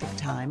 Pacific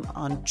Time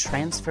on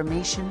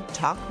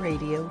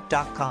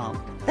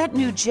TransformationTalkRadio.com. That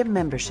new gym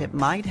membership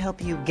might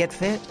help you get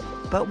fit,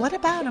 but what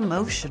about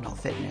emotional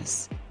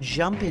fitness?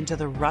 Jump into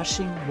the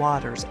rushing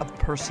waters of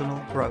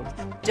personal growth.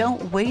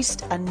 Don't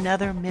waste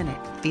another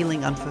minute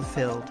feeling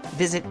unfulfilled.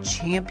 Visit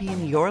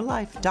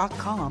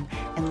championyourlife.com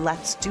and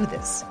let's do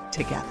this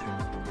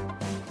together.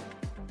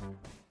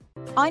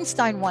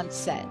 Einstein once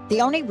said,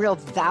 the only real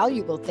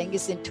valuable thing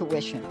is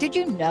intuition. Did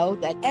you know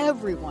that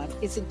everyone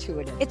is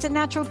intuitive? It's a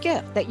natural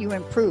gift that you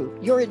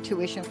improve your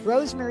intuition.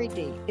 Rosemary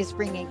D is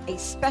bringing a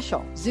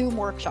special Zoom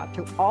workshop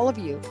to all of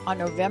you on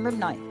November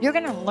 9th. You're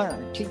going to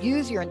learn to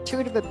use your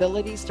intuitive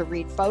abilities to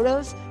read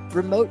photos,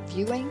 remote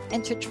viewing,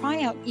 and to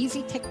try out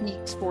easy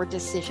techniques for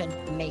decision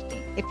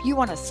making. If you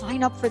want to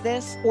sign up for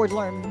this or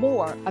learn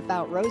more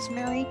about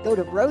Rosemary, go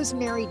to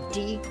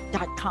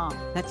rosemaryd.com.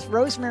 That's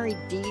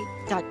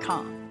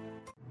rosemaryd.com.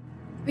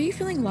 Are you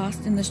feeling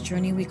lost in this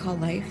journey we call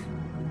life?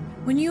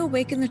 When you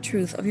awaken the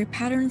truth of your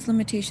patterns,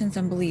 limitations,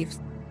 and beliefs,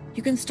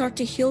 you can start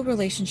to heal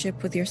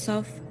relationship with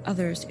yourself,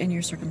 others, and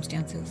your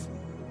circumstances.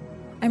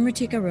 I'm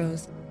Ritika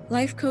Rose,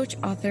 life coach,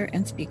 author,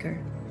 and speaker.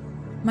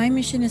 My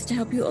mission is to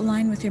help you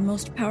align with your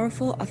most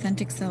powerful,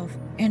 authentic self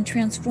and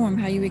transform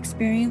how you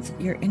experience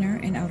your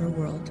inner and outer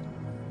world.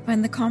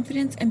 Find the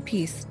confidence and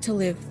peace to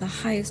live the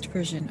highest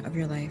version of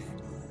your life.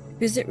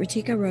 Visit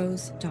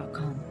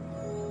ritikarose.com.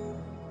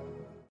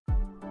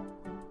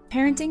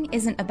 Parenting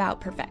isn't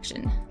about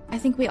perfection. I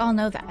think we all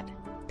know that.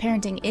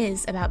 Parenting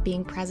is about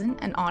being present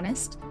and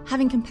honest,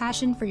 having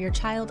compassion for your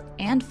child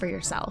and for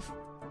yourself,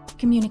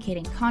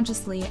 communicating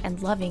consciously and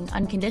loving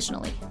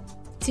unconditionally.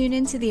 Tune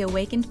into the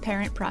Awakened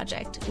Parent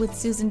Project with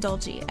Susan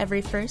Dolce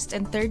every first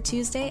and third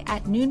Tuesday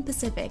at noon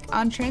Pacific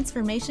on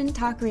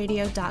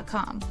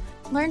TransformationTalkRadio.com.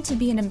 Learn to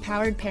be an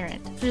empowered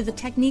parent through the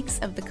techniques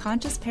of the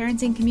conscious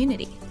parenting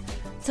community.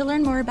 To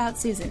learn more about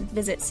Susan,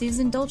 visit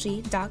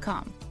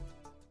SusanDolce.com.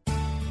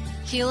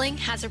 Healing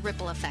has a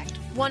ripple effect.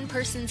 One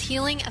person's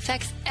healing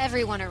affects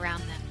everyone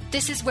around them.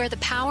 This is where the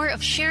power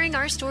of sharing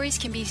our stories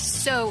can be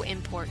so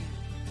important.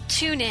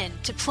 Tune in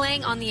to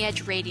Playing on the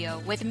Edge Radio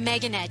with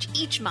Megan Edge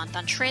each month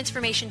on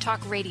Transformation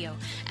Talk Radio,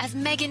 as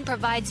Megan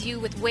provides you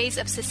with ways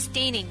of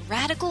sustaining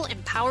radical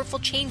and powerful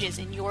changes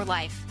in your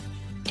life.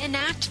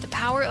 Enact the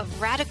power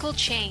of radical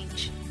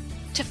change.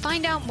 To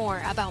find out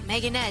more about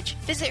Megan Edge,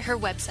 visit her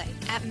website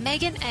at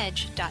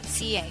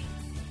meganedge.ca.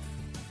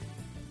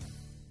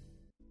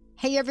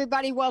 Hey,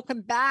 everybody,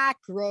 welcome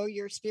back. Grow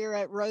Your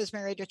Spirit.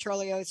 Rosemary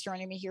DiTrolio is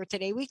joining me here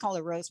today. We call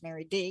her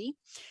Rosemary D.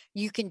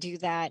 You can do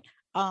that.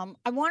 I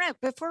want to,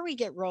 before we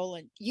get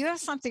rolling, you have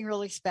something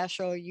really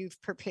special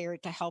you've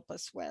prepared to help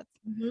us with.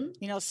 You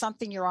know,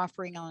 something you're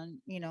offering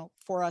on,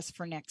 for us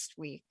for next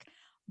week.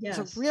 Yes.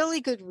 It's a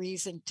really good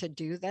reason to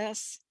do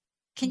this.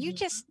 Can you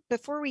just,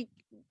 before we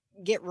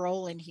get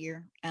rolling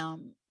here,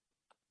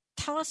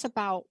 tell us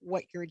about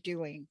what you're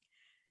doing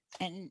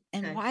and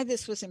why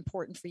this was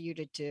important for you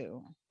to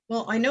do?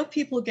 Well, I know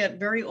people get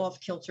very off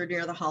kilter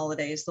near the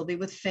holidays. They'll be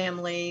with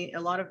family. A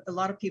lot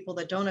of people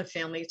that don't have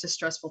family, it's a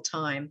stressful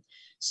time.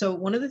 So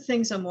one of the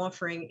things I'm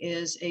offering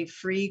is a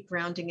free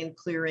grounding and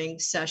clearing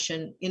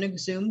session in a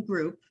Zoom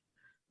group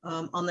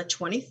on the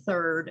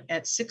 23rd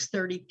at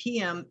 6:30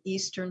 p.m.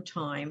 Eastern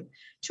time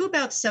to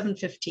about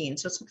 7:15.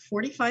 So it's like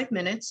 45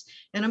 minutes.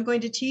 And I'm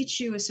going to teach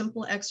you a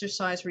simple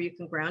exercise where you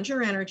can ground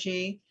your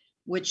energy,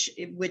 which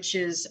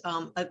is,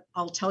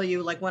 I'll tell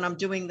you, like when I'm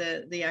doing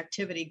the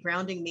activity,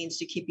 grounding means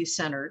to keep you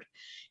centered,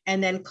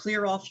 and then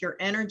clear off your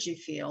energy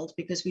field,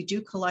 because we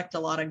do collect a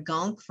lot of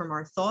gunk from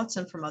our thoughts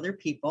and from other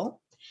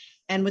people.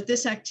 And with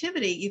this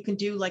activity, you can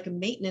do like a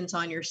maintenance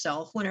on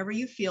yourself whenever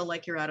you feel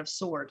like you're out of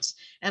sorts.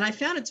 And I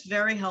found it's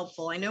very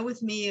helpful. I know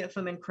with me, if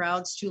I'm in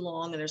crowds too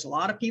long and there's a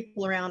lot of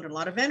people around and a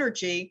lot of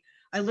energy,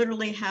 I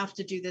literally have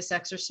to do this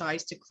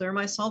exercise to clear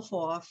myself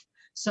off,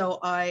 so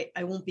I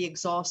won't be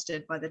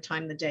exhausted by the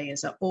time the day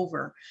is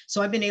over.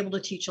 So I've been able to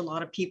teach a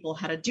lot of people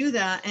how to do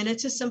that. And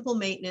it's a simple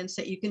maintenance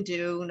that you can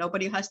do.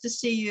 Nobody has to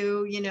see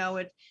you, you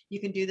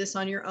can do this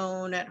on your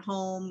own at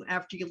home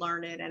after you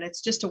learn it. And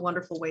it's just a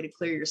wonderful way to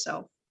clear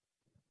yourself.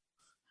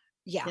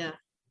 Yeah.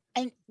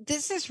 And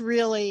this is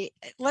really,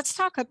 let's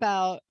talk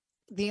about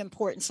the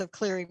importance of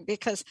clearing,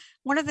 because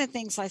one of the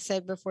things I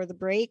said before the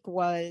break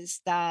was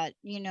that,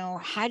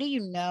 how do you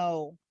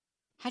know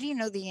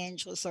the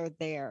angels are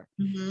there?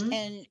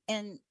 And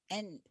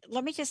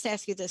let me just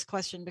ask you this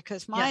question,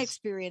 because my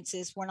experience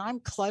is when I'm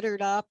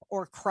cluttered up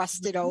or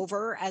crusted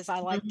over, as I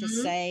like to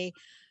say,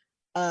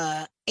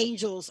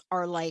 angels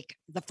are like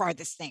the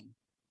farthest thing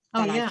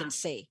that I can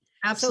see.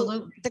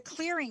 Absolutely. So the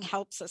clearing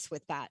helps us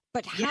with that.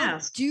 But how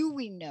do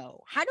we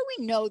know? How do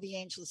we know the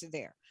angels are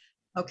there?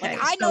 Okay. Like,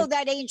 I know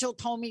that angel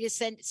told me to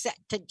say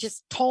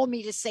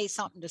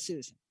something to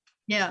Susan.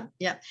 Yeah.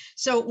 Yeah.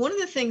 So one of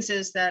the things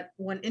is that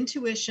when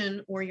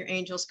intuition or your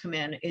angels come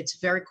in, it's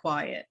very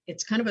quiet.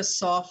 It's kind of a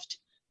soft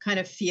kind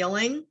of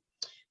feeling.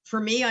 For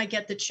me, I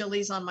get the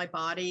chilies on my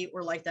body,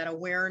 or like that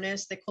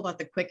awareness. They call that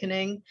the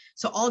quickening.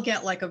 So I'll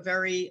get like a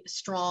very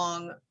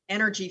strong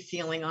energy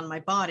feeling on my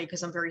body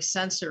because I'm very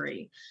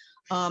sensory.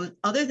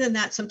 Other than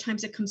that,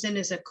 sometimes it comes in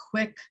as a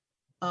quick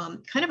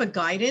kind of a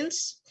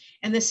guidance,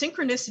 and the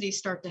synchronicities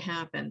start to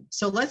happen.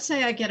 So let's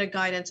say I get a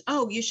guidance,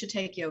 oh, you should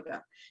take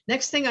yoga.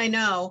 Next thing I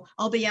know,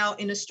 I'll be out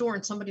in a store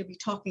and somebody will be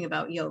talking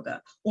about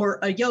yoga, or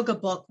a yoga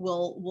book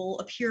will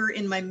appear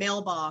in my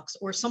mailbox,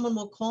 or someone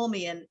will call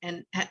me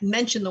and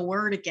mention the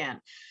word again.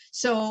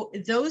 So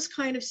those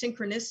kind of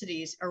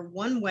synchronicities are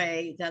one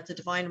way that the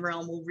divine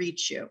realm will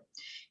reach you.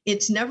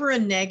 It's never a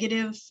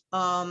negative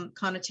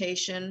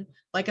connotation.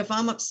 Like if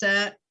I'm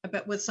upset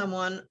with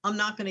someone, I'm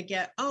not going to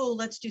get, oh,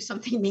 let's do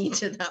something mean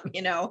to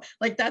them,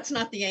 like that's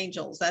not the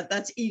angels,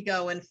 that's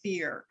ego and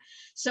fear.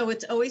 So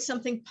it's always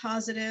something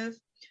positive.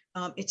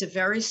 It's a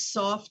very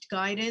soft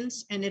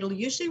guidance, and it'll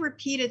usually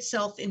repeat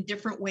itself in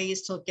different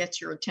ways till it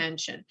gets your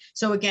attention.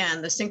 So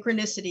again, the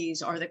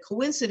synchronicities are the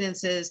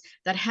coincidences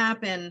that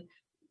happen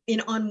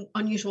in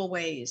unusual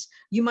ways.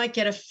 You might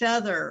get a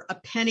feather, a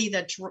penny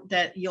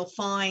that you'll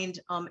find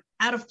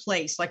out of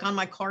place, like on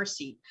my car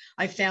seat.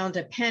 I found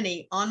a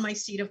penny on my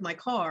seat of my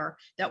car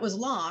that was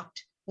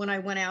locked when I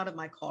went out of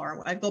my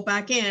car. I go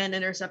back in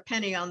and there's a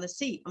penny on the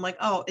seat. I'm like,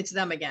 oh, it's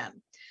them again.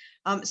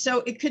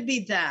 So it could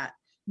be that.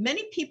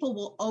 Many people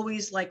will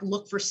always like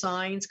look for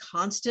signs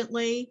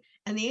constantly.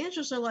 And the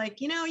angels are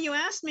like, you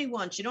asked me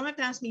once, you don't have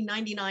to ask me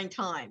 99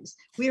 times.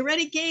 We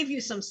already gave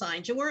you some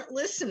signs. You weren't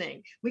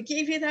listening. We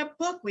gave you that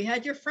book. We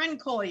had your friend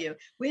call you.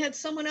 We had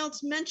someone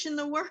else mention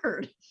the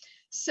word.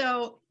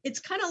 So it's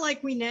kind of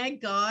like we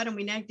nag God and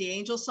we nag the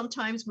angels.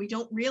 Sometimes we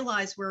don't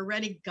realize we're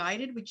already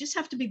guided. We just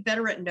have to be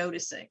better at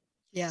noticing.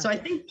 Yeah. So I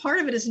think part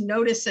of it is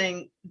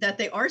noticing that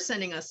they are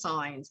sending us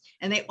signs,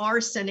 and they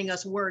are sending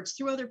us words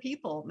through other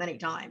people many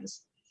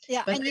times.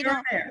 Yeah. But and they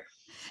are there.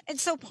 And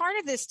so part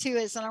of this too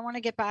is, and I want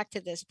to get back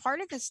to this, part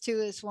of this too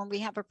is when we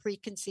have a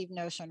preconceived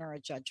notion or a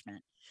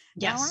judgment.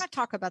 Yes. Now, I want to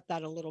talk about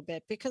that a little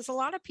bit, because a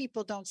lot of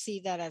people don't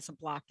see that as a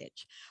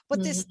blockage.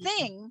 But this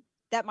thing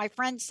that my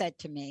friend said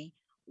to me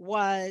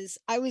was,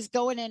 I was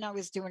going in, I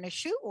was doing a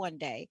shoot one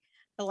day,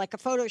 like a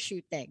photo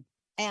shoot thing.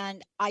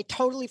 And I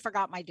totally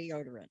forgot my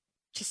deodorant.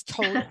 Just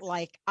totally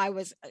like I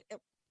was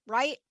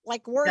right,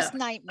 like worst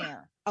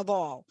nightmare of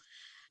all.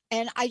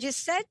 And I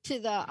just said to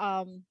the,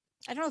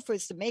 I don't know if it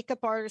was the makeup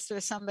artist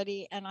or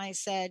somebody, and I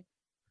said,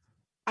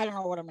 I don't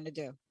know what I'm going to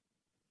do.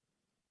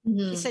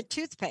 He said,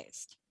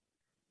 toothpaste.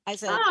 I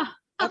said,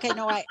 okay,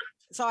 no, I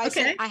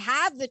said, I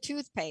have the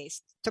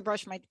toothpaste to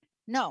brush my,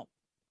 no,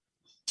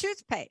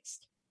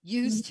 toothpaste,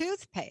 use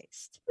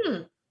toothpaste.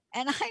 And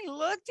I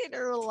looked at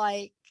her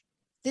like,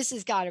 this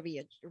has got to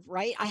be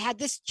right. I had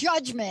this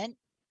judgment.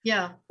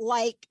 Yeah.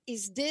 Like,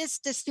 is this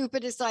the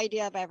stupidest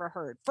idea I've ever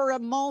heard for a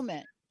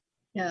moment?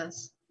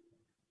 Yes.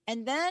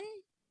 And then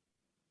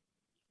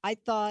I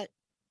thought,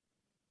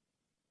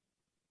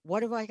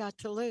 what have I got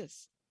to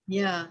lose?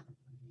 Yeah.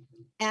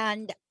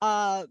 And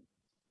that's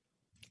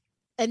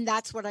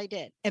what I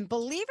did. And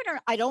believe it or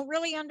not, I don't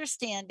really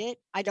understand it.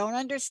 I don't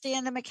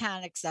understand the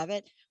mechanics of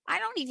it. I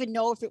don't even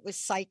know if it was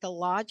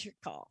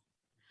psychological,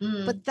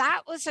 but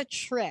that was a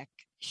trick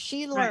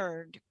she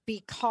learned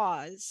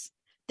because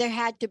there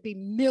had to be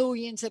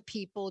millions of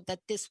people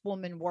that this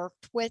woman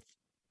worked with.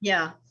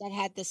 Yeah. That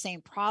had the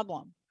same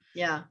problem.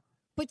 Yeah.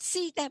 But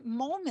see, that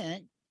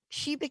moment,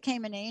 she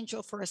became an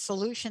angel for a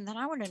solution that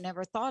I would have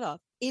never thought of.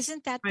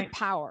 Isn't that the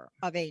power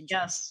of angels?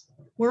 Yes.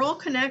 We're all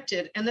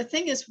connected. And the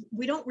thing is,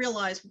 we don't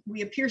realize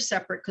we appear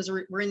separate because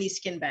we're in these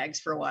skin bags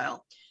for a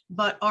while,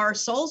 but our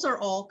souls are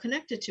all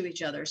connected to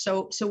each other.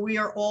 So we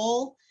are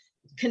all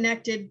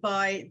connected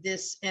by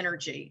this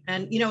energy.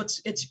 And,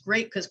 it's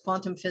great because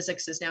quantum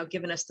physics has now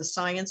given us the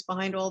science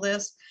behind all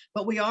this,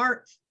 but we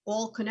are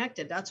all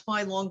connected. That's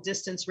why long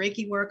distance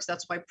Reiki works.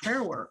 That's why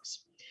prayer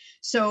works.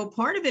 So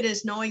part of it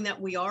is knowing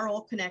that we are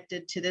all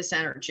connected to this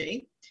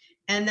energy,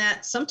 and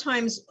that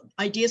sometimes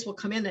ideas will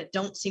come in that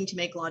don't seem to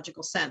make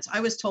logical sense. I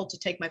was told to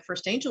take my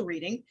first angel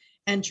reading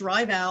and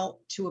drive out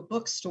to a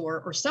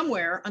bookstore or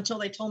somewhere until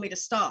they told me to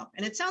stop.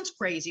 And it sounds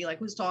crazy, like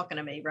who's talking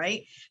to me,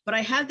 right? But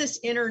I had this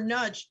inner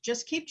nudge,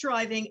 just keep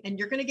driving and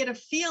you're going to get a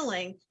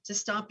feeling to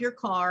stop your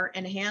car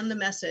and hand the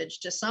message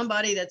to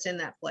somebody that's in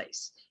that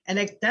place.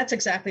 And that's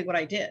exactly what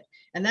I did.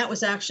 And that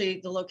was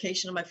actually the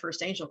location of my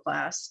first angel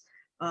class.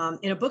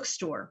 In a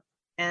bookstore.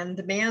 And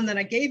the man that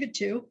I gave it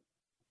to,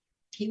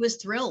 he was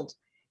thrilled.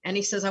 And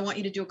he says, I want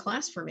you to do a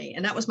class for me.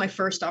 And that was my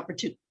first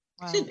opportunity.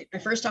 Wow. My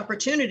first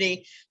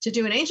opportunity to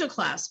do an angel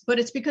class. But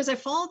it's because I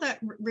followed that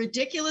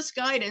ridiculous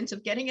guidance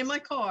of getting in my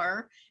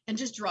car and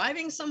just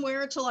driving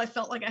somewhere until I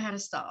felt like I had to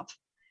stop.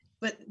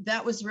 but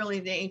that was really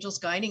the angels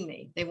guiding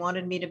me. They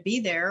wanted me to be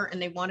there,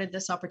 and they wanted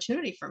this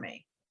opportunity for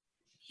me.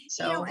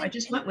 So I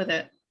just went with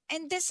it.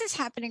 And this is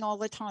happening all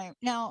the time.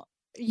 Now,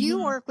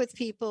 you work with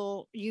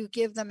people, you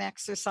give them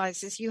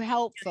exercises, you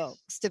help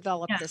folks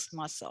develop this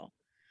muscle.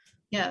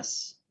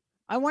 Yes.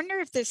 I wonder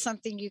if there's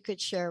something you could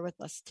share with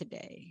us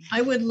today.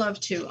 I would love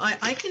to.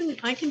 I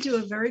can do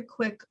a very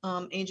quick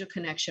angel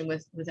connection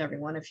with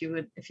everyone if you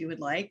would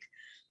like.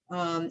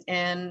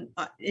 And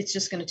it's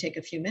just going to take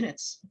a few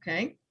minutes.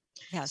 Okay.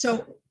 Yes.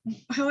 So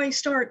how I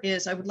start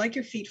is I would like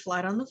your feet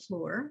flat on the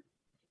floor.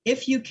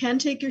 If you can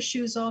take your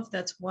shoes off,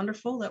 that's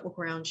wonderful. That will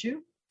ground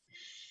you.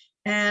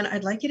 And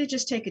I'd like you to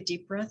just take a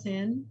deep breath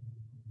in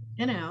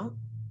and out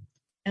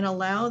and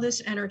allow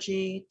this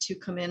energy to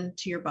come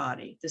into your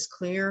body, this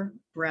clear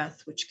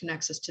breath, which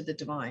connects us to the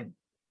divine.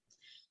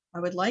 I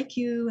would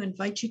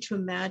invite you to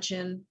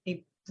imagine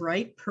a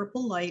bright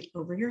purple light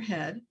over your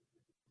head,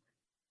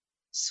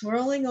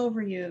 swirling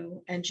over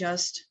you and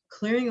just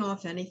clearing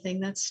off anything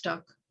that's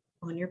stuck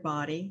on your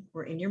body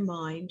or in your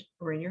mind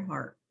or in your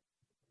heart.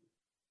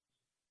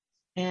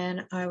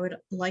 And I would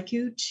like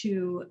you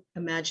to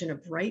imagine a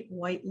bright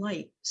white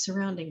light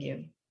surrounding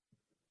you.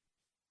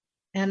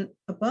 And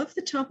above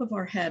the top of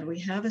our head, we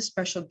have a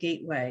special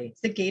gateway.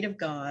 It's the gate of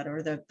God,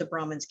 or the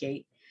Brahman's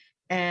gate.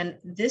 And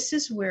this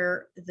is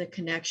where the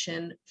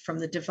connection from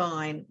the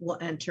divine will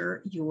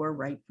enter your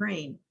right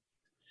brain.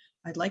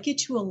 I'd like you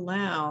to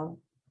allow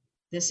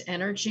this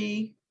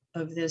energy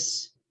of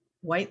this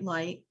white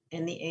light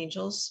and the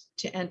angels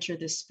to enter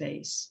this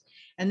space.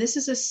 And this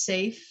is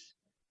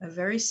a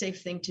very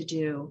safe thing to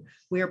do.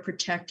 We are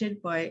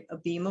protected by a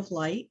beam of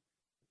light.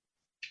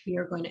 We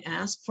are going to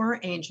ask for our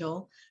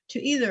angel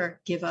to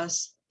either give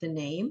us the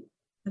name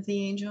of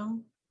the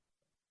angel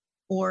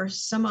or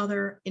some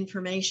other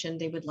information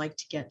they would like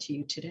to get to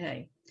you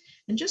today.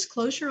 And just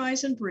close your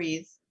eyes and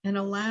breathe and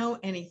allow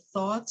any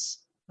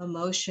thoughts,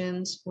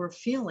 emotions, or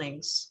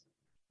feelings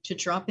to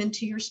drop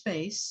into your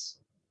space.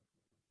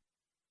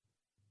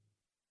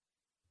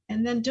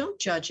 And then don't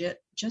judge it,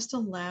 just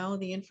allow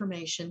the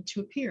information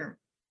to appear.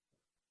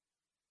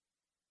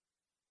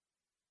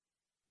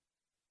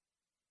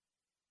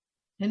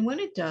 And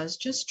when it does,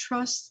 just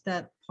trust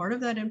that part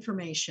of that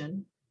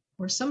information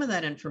or some of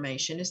that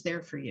information is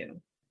there for you.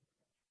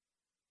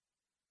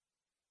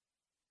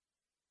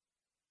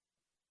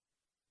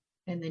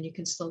 And then you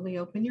can slowly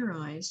open your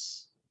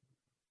eyes.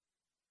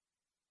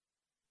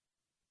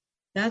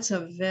 That's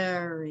a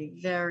very,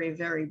 very,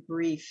 very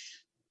brief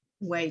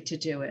way to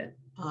do it.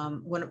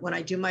 When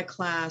I do my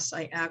class,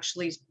 I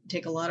actually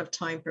take a lot of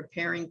time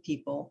preparing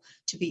people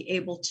to be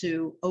able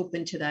to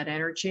open to that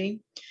energy,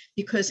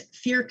 because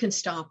fear can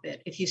stop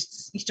it. If you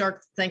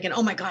start thinking,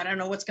 oh my God, I don't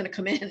know what's going to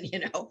come in,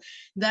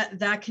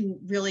 that can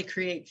really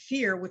create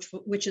fear,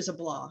 which is a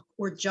block,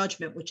 or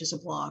judgment, which is a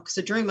block.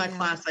 So during my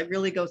class, I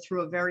really go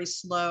through a very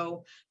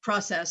slow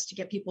process to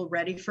get people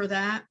ready for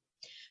that.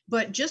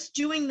 But just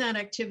doing that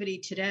activity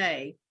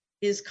today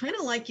is kind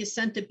of like you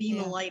sent a beam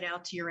of light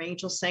out to your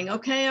angels saying,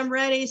 okay, I'm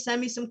ready.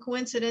 Send me some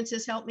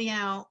coincidences, help me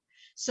out.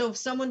 So if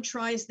someone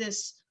tries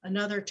this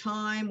another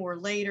time or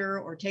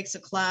later, or takes a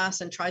class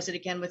and tries it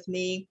again with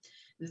me,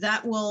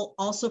 that will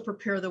also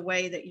prepare the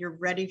way that you're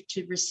ready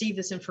to receive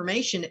this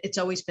information. It's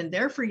always been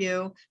there for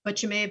you,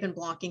 but you may have been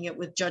blocking it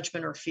with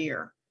judgment or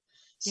fear.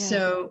 Yeah.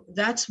 So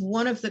that's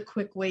one of the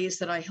quick ways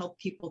that I help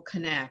people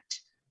connect.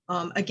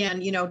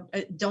 Again,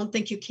 don't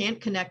think you can't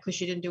connect because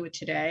you didn't do it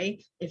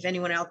today. If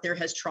anyone out there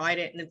has tried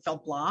it and it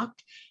felt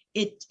blocked,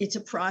 it's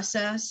a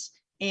process,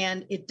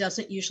 and it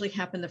doesn't usually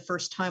happen the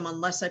first time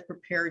unless I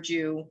prepared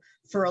you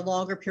for a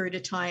longer period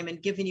of time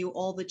and given you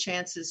all the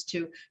chances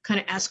to kind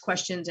of ask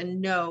questions and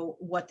know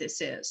what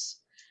this is.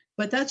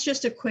 But that's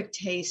just a quick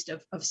taste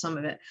of some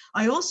of it.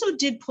 I also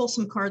did pull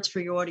some cards for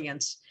your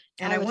audience,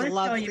 and I want to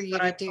tell you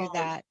what I do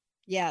that.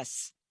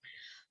 Yes.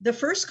 The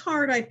first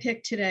card I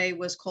picked today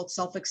was called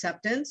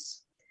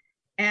Self-Acceptance.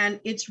 And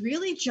it's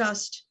really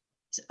just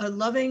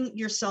loving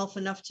yourself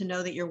enough to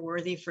know that you're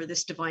worthy for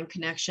this divine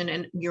connection.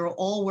 And you're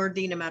all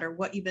worthy no matter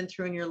what you've been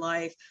through in your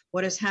life,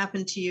 what has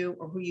happened to you,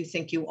 or who you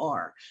think you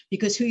are.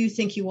 Because who you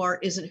think you are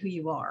isn't who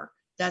you are.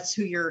 That's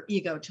who your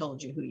ego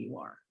told you who you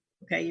are.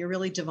 Okay, you're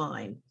really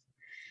divine.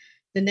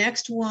 The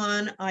next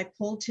one I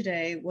pulled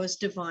today was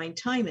divine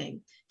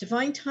timing.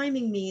 Divine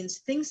timing means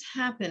things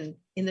happen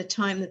in the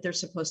time that they're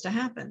supposed to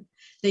happen.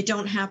 They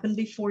don't happen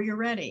before you're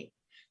ready.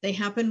 They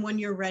happen when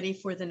you're ready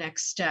for the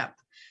next step.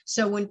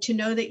 So to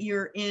know that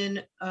you're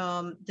in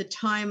the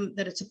time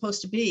that it's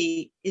supposed to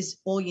be is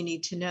all you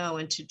need to know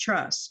and to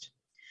trust.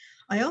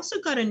 I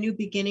also got a new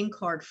beginning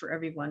card for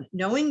everyone,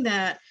 knowing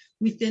that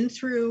we've been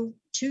through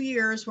 2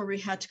 years where we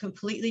had to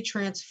completely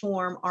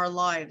transform our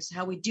lives,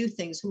 how we do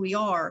things, who we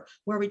are,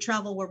 where we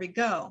travel, where we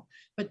go.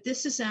 But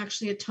this is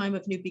actually a time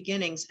of new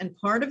beginnings. And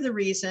part of the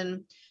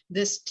reason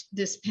this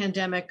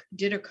pandemic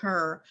did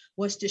occur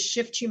was to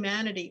shift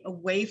humanity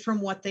away from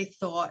what they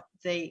thought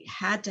they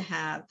had to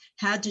have,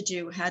 had to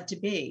do, had to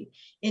be,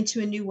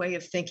 into a new way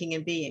of thinking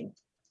and being.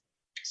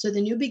 So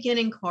the new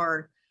beginning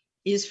card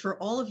is for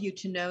all of you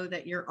to know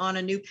that you're on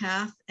a new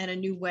path and a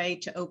new way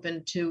to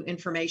open to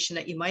information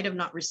that you might have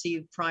not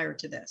received prior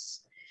to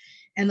this.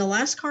 And the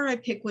last card I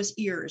picked was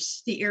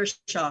ears, the ear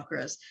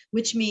chakras,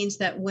 which means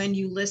that when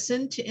you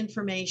listen to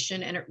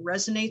information and it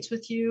resonates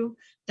with you,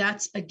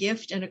 that's a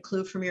gift and a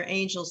clue from your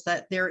angels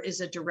that there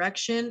is a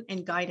direction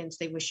and guidance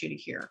they wish you to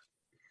hear.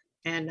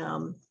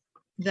 And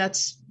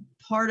that's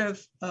part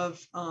of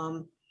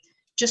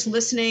just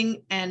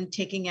listening and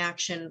taking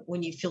action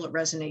when you feel it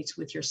resonates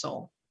with your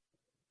soul.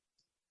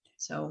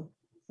 So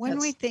when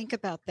we think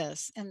about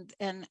this, and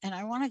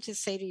I want to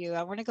just say to you,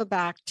 I want to go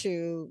back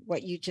to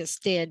what you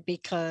just did,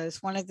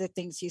 because one of the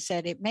things you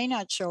said, it may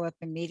not show up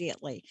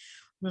immediately,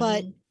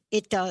 but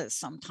it does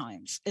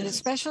sometimes. And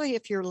especially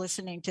if you're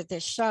listening to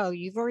this show,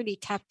 you've already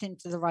tapped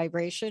into the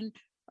vibration,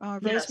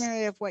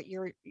 Rosemary, of what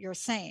you're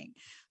saying.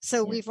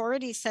 So we've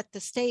already set the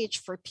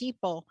stage for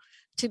people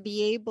to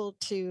be able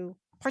to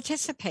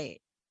participate.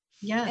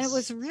 Yes. And it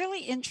was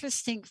really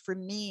interesting for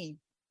me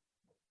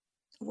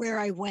where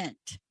I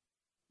went.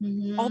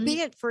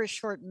 Albeit for a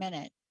short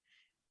minute.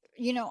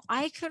 You know,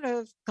 I could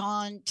have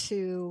gone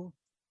to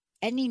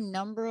any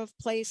number of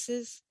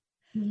places,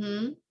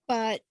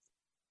 but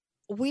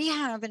we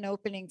have an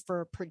opening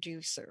for a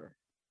producer,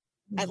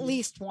 at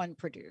least one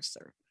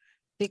producer,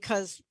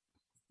 because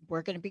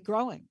we're going to be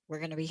growing. We're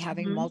going to be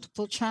having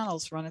multiple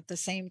channels run at the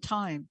same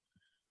time.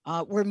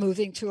 We're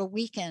moving to a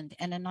weekend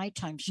and a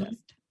nighttime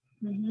shift.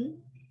 And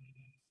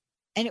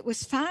it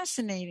was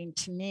fascinating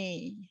to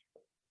me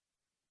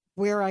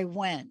where I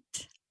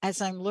went as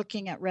I'm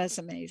looking at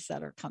resumes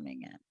that are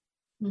coming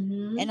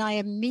in. And I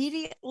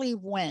immediately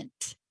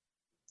went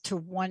to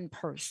one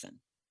person.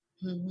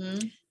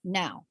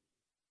 Now,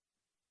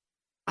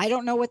 I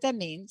don't know what that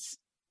means.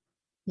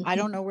 I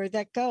don't know where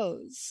that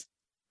goes.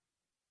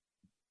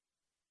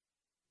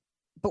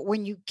 But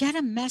when you get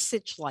a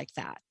message like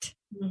that,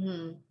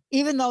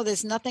 even though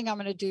there's nothing I'm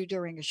going to do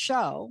during a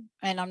show,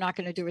 and I'm not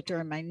going to do it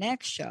during my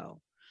next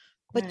show,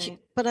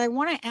 but I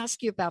want to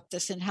ask you about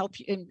this and help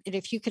you, and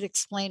if you could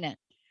explain it.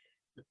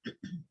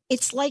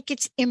 It's like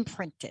it's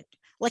imprinted.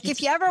 Like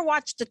if you ever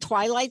watched the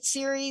Twilight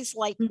series,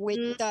 like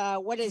with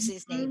what is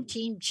his name?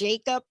 Team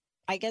Jacob,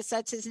 I guess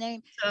that's his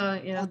name.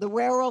 The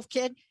werewolf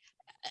kid.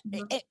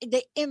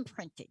 The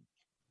imprinting.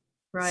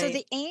 Right. So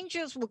the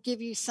angels will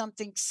give you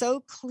something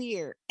so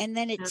clear, and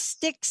then it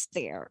sticks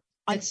there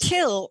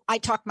until I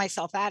talk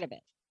myself out of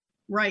it.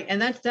 Right. And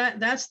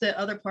that's the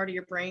other part of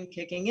your brain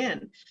kicking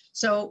in.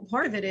 So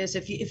part of it is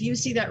if you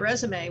see that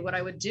resume, what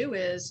I would do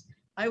is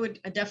I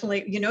would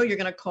definitely, you're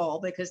going to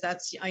call, because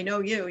I know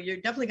you're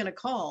definitely going to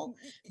call,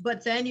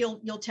 but then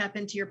you'll tap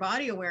into your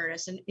body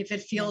awareness. And if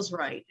it feels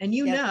right, and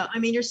know, I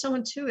mean, you're so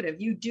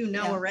intuitive, you do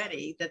know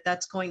already that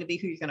that's going to be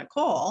who you're going to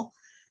call.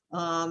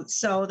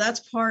 So that's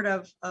part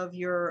of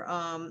your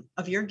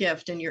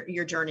gift and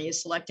your journey,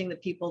 is selecting the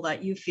people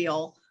that you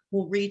feel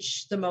will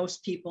reach the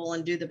most people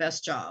and do the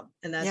best job.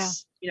 And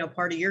that's,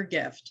 part of your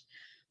gift.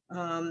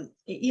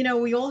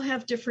 We all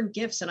have different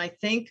gifts. And I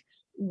think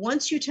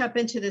once you tap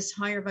into this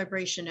higher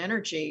vibration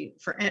energy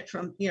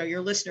from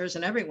your listeners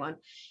and everyone,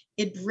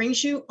 it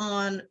brings you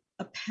on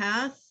a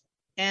path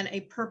and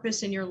a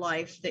purpose in your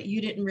life that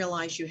you didn't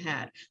realize you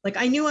had. Like,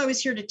 I knew I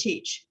was here to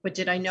teach, but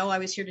did I know I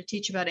was here to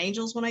teach about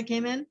angels when I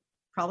came in?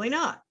 Probably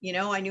not.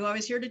 I knew I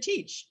was here to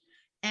teach,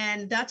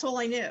 and that's all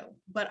I knew,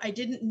 but I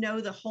didn't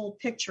know the whole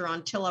picture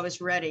until I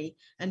was ready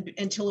and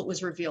until it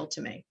was revealed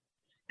to me.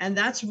 And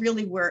that's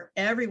really where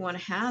everyone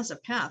has a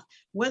path,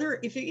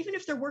 even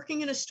if they're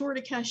working in a store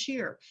to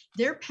cashier,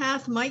 their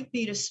path might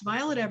be to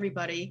smile at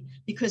everybody,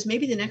 because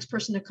maybe the next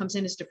person that comes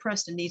in is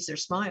depressed and needs their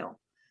smile.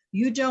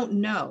 You don't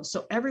know.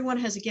 So everyone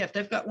has a gift.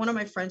 I've got one of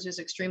my friends who's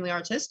extremely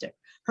artistic.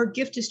 Her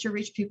gift is to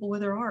reach people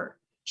with her art.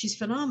 She's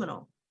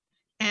phenomenal.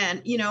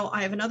 And,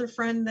 I have another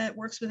friend that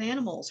works with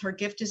animals. Her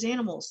gift is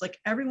animals. Like,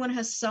 everyone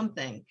has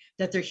something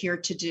that they're here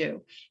to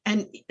do.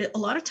 And a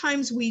lot of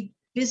times we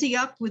busy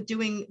up with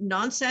doing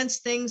nonsense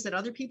things that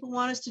other people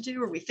want us to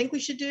do, or we think we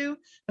should do,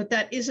 but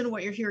that isn't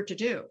what you're here to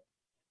do.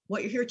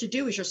 What you're here to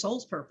do is your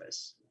soul's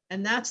purpose.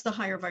 And that's the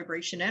higher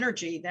vibration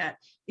energy that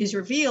is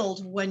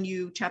revealed when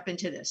you tap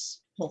into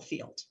this whole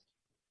field.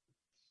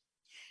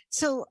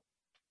 So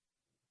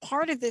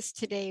part of this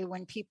today,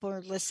 when people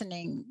are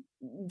listening,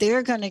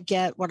 they're going to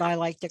get what I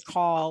like to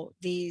call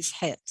these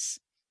hits,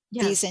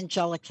 these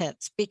angelic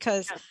hits,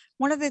 because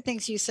one of the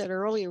things you said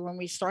earlier when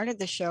we started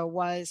the show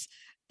was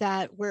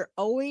that we're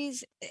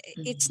always,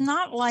 it's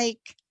not like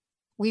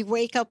we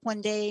wake up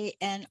one day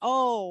and,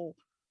 the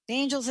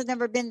angels have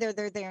never been there,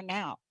 they're there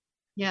now.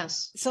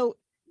 Yes. So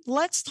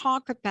let's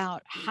talk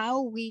about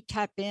how we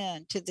tap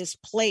into this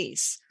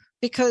place,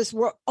 because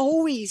we're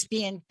always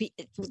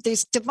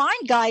this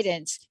divine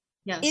guidance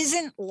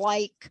isn't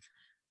like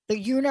the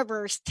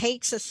universe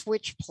takes a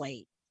switch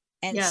plate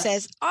and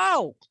says,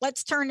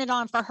 let's turn it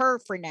on for her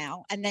for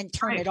now, and then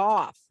turn it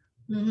off.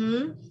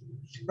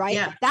 Right.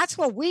 Yeah. That's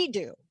what we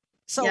do.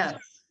 So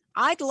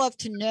I'd love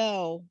to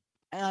know,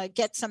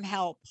 get some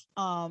help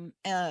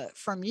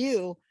from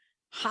you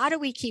how do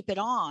we keep it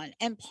on?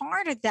 And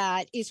part of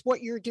that is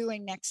what you're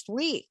doing next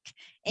week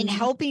and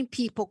helping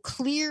people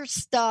clear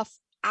stuff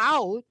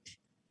out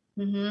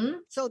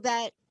so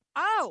that,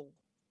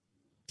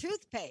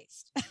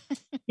 toothpaste.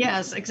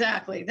 Yes,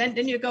 exactly.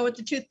 Then you go with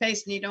the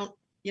toothpaste and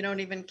you don't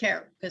even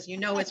care because you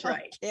know it's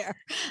right. Care.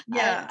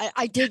 Yeah.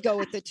 I did go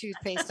with the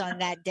toothpaste on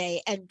that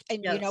day, and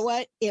Yes. you know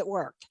what? It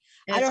worked.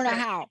 It's I don't know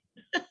great. how,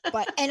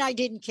 and I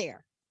didn't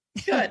care.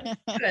 Good.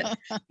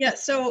 Yeah.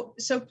 So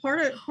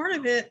part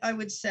of it, I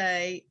would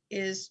say,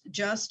 is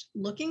just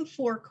looking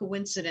for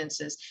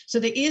coincidences. So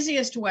the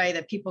easiest way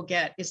that people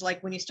get is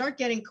like when you start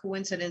getting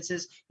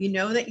coincidences, you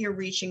know that you're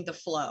reaching the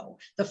flow.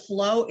 The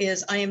flow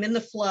is, I am in the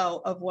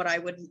flow of what I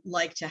would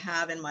like to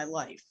have in my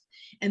life.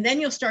 And then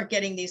you'll start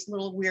getting these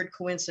little weird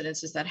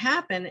coincidences that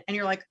happen. And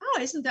you're like, oh,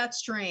 isn't that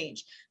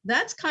strange?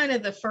 That's kind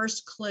of the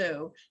first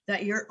clue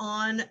that you're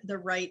on the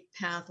right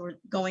path or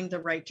going the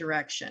right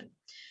direction.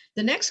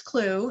 The next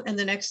clue and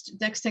the next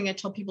thing I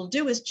tell people to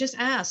do is just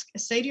ask,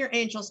 say to your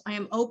angels, I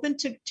am open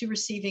to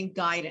receiving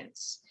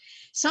guidance.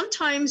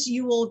 Sometimes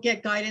you will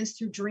get guidance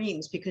through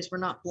dreams because we're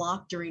not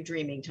blocked during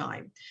dreaming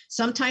time.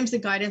 Sometimes the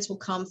guidance will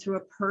come through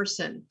a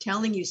person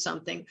telling you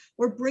something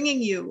or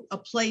bringing you a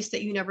place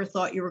that you never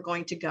thought you were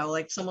going to go.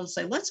 Like someone will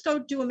say, let's go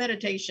do a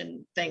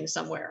meditation thing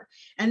somewhere.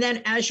 And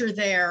then as you're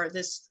there,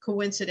 this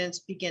coincidence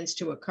begins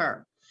to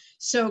occur.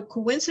 So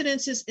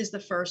coincidences is the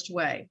first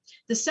way.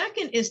 The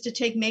second is to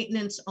take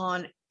maintenance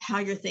on how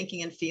you're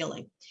thinking and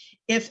feeling.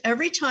 If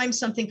every time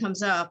something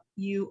comes up,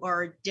 you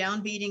are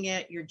downbeating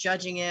it, you're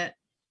judging it,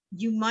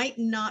 you might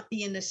not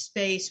be in the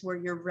space where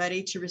you're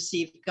ready to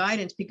receive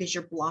guidance because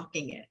you're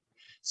blocking it.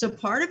 So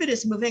part of it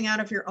is moving out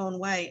of your own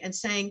way and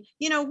saying,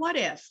 what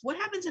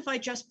happens if I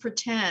just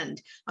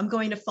pretend I'm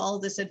going to follow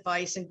this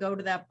advice and go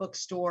to that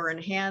bookstore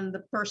and hand the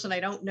person I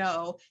don't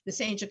know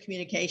this angel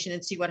communication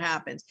and see what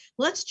happens.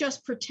 Let's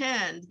just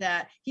pretend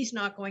that he's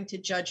not going to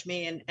judge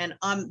me and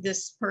I'm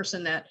this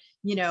person that,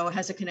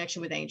 has a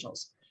connection with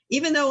angels.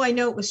 Even though I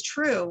know it was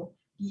true,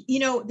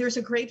 there's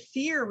a great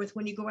fear with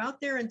when you go out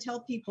there and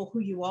tell people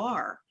who you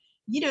are.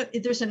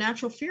 There's a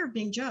natural fear of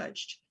being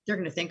judged. They're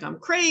going to think I'm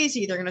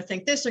crazy. They're going to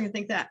think this, they're going to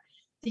think that.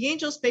 The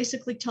angels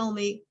basically tell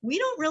me, we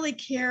don't really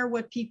care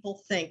what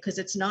people think because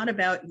it's not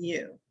about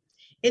you.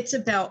 It's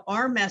about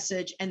our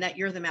message and that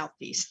you're the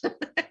mouthpiece.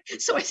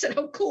 So I said,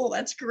 oh, cool.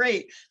 That's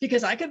great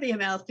because I could be a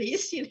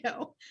mouthpiece,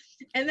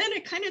 And then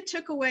it kind of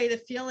took away the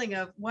feeling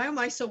of, why am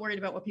I so worried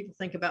about what people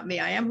think about me?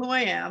 I am who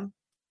I am.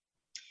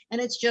 And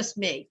it's just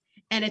me.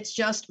 And it's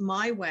just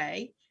my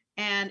way.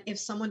 And if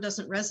someone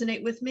doesn't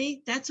resonate with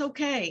me, that's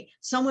okay.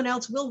 Someone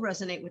else will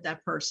resonate with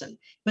that person,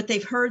 but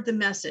they've heard the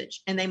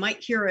message and they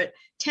might hear it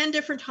 10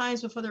 different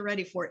times before they're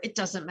ready for it. It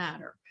doesn't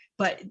matter.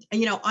 But,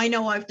 I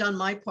know I've done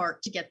my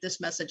part to get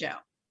this message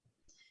out.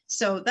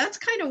 So that's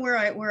kind of where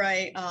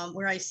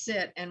I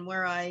sit and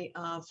where I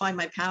find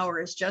my power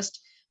is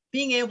just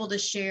being able to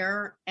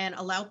share and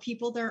allow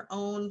people their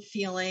own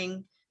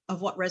feeling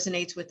of what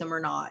resonates with them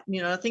or not.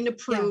 Nothing to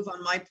prove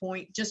on my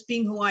point, just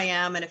being who I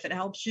am. And if it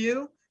helps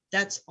you,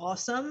 that's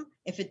awesome.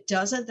 If it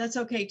doesn't, that's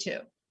okay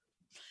too.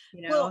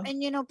 Well,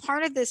 and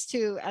part of this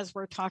too, as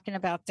we're talking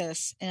about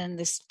this and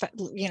this,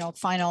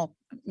 final,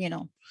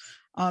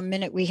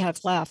 minute we have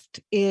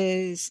left,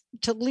 is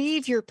to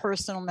leave your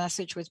personal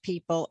message with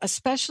people,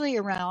 especially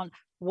around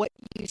what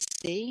you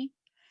see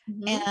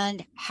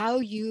and how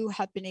you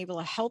have been able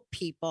to help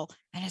people,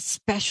 and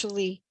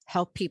especially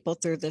help people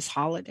through this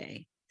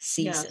holiday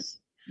season.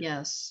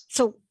 Yes.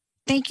 So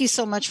thank you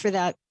so much for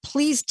that.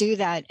 Please do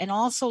that. And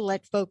also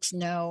let folks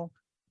know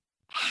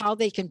how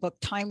they can book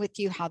time with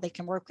you, how they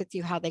can work with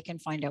you, how they can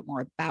find out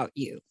more about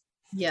you.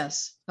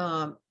 Yes.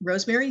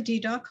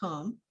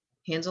 RosemaryD.com,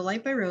 Hands of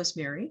Light by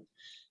Rosemary,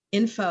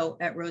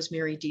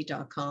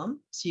 info@rosemaryd.com.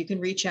 So you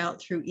can reach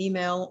out through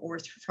email or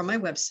from my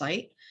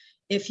website.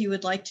 If you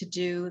would like to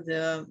do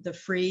the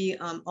free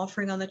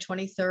offering on the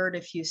 23rd,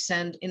 if you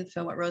send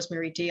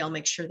info@rosemaryd, I'll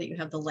make sure that you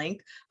have the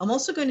link. I'm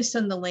also going to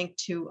send the link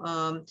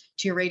to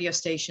your radio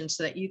station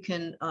so that you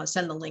can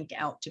send the link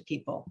out to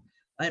people.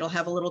 It'll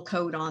have a little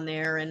code on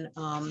there and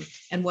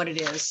what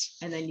it is,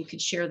 and then you can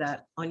share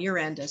that on your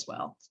end as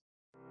well.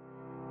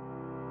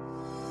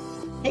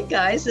 Hey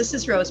guys, this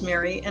is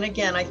Rosemary. And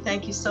again, I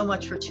thank you so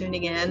much for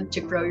tuning in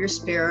to Grow Your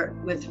Spirit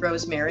with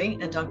Rosemary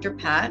and Dr.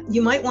 Pat.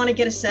 You might want to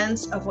get a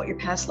sense of what your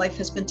past life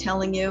has been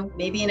telling you.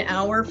 Maybe an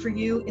hour for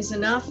you is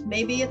enough.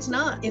 Maybe it's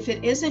not. If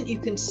it isn't, you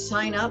can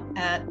sign up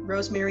at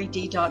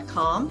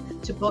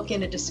rosemaryd.com to book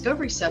in a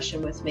discovery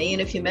session with me.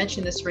 And if you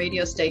mention this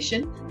radio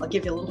station, I'll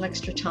give you a little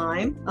extra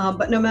time.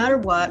 But no matter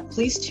what,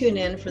 please tune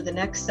in for the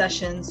next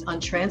sessions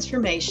on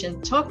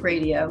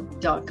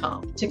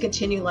transformationtalkradio.com to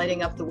continue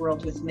lighting up the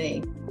world with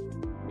me.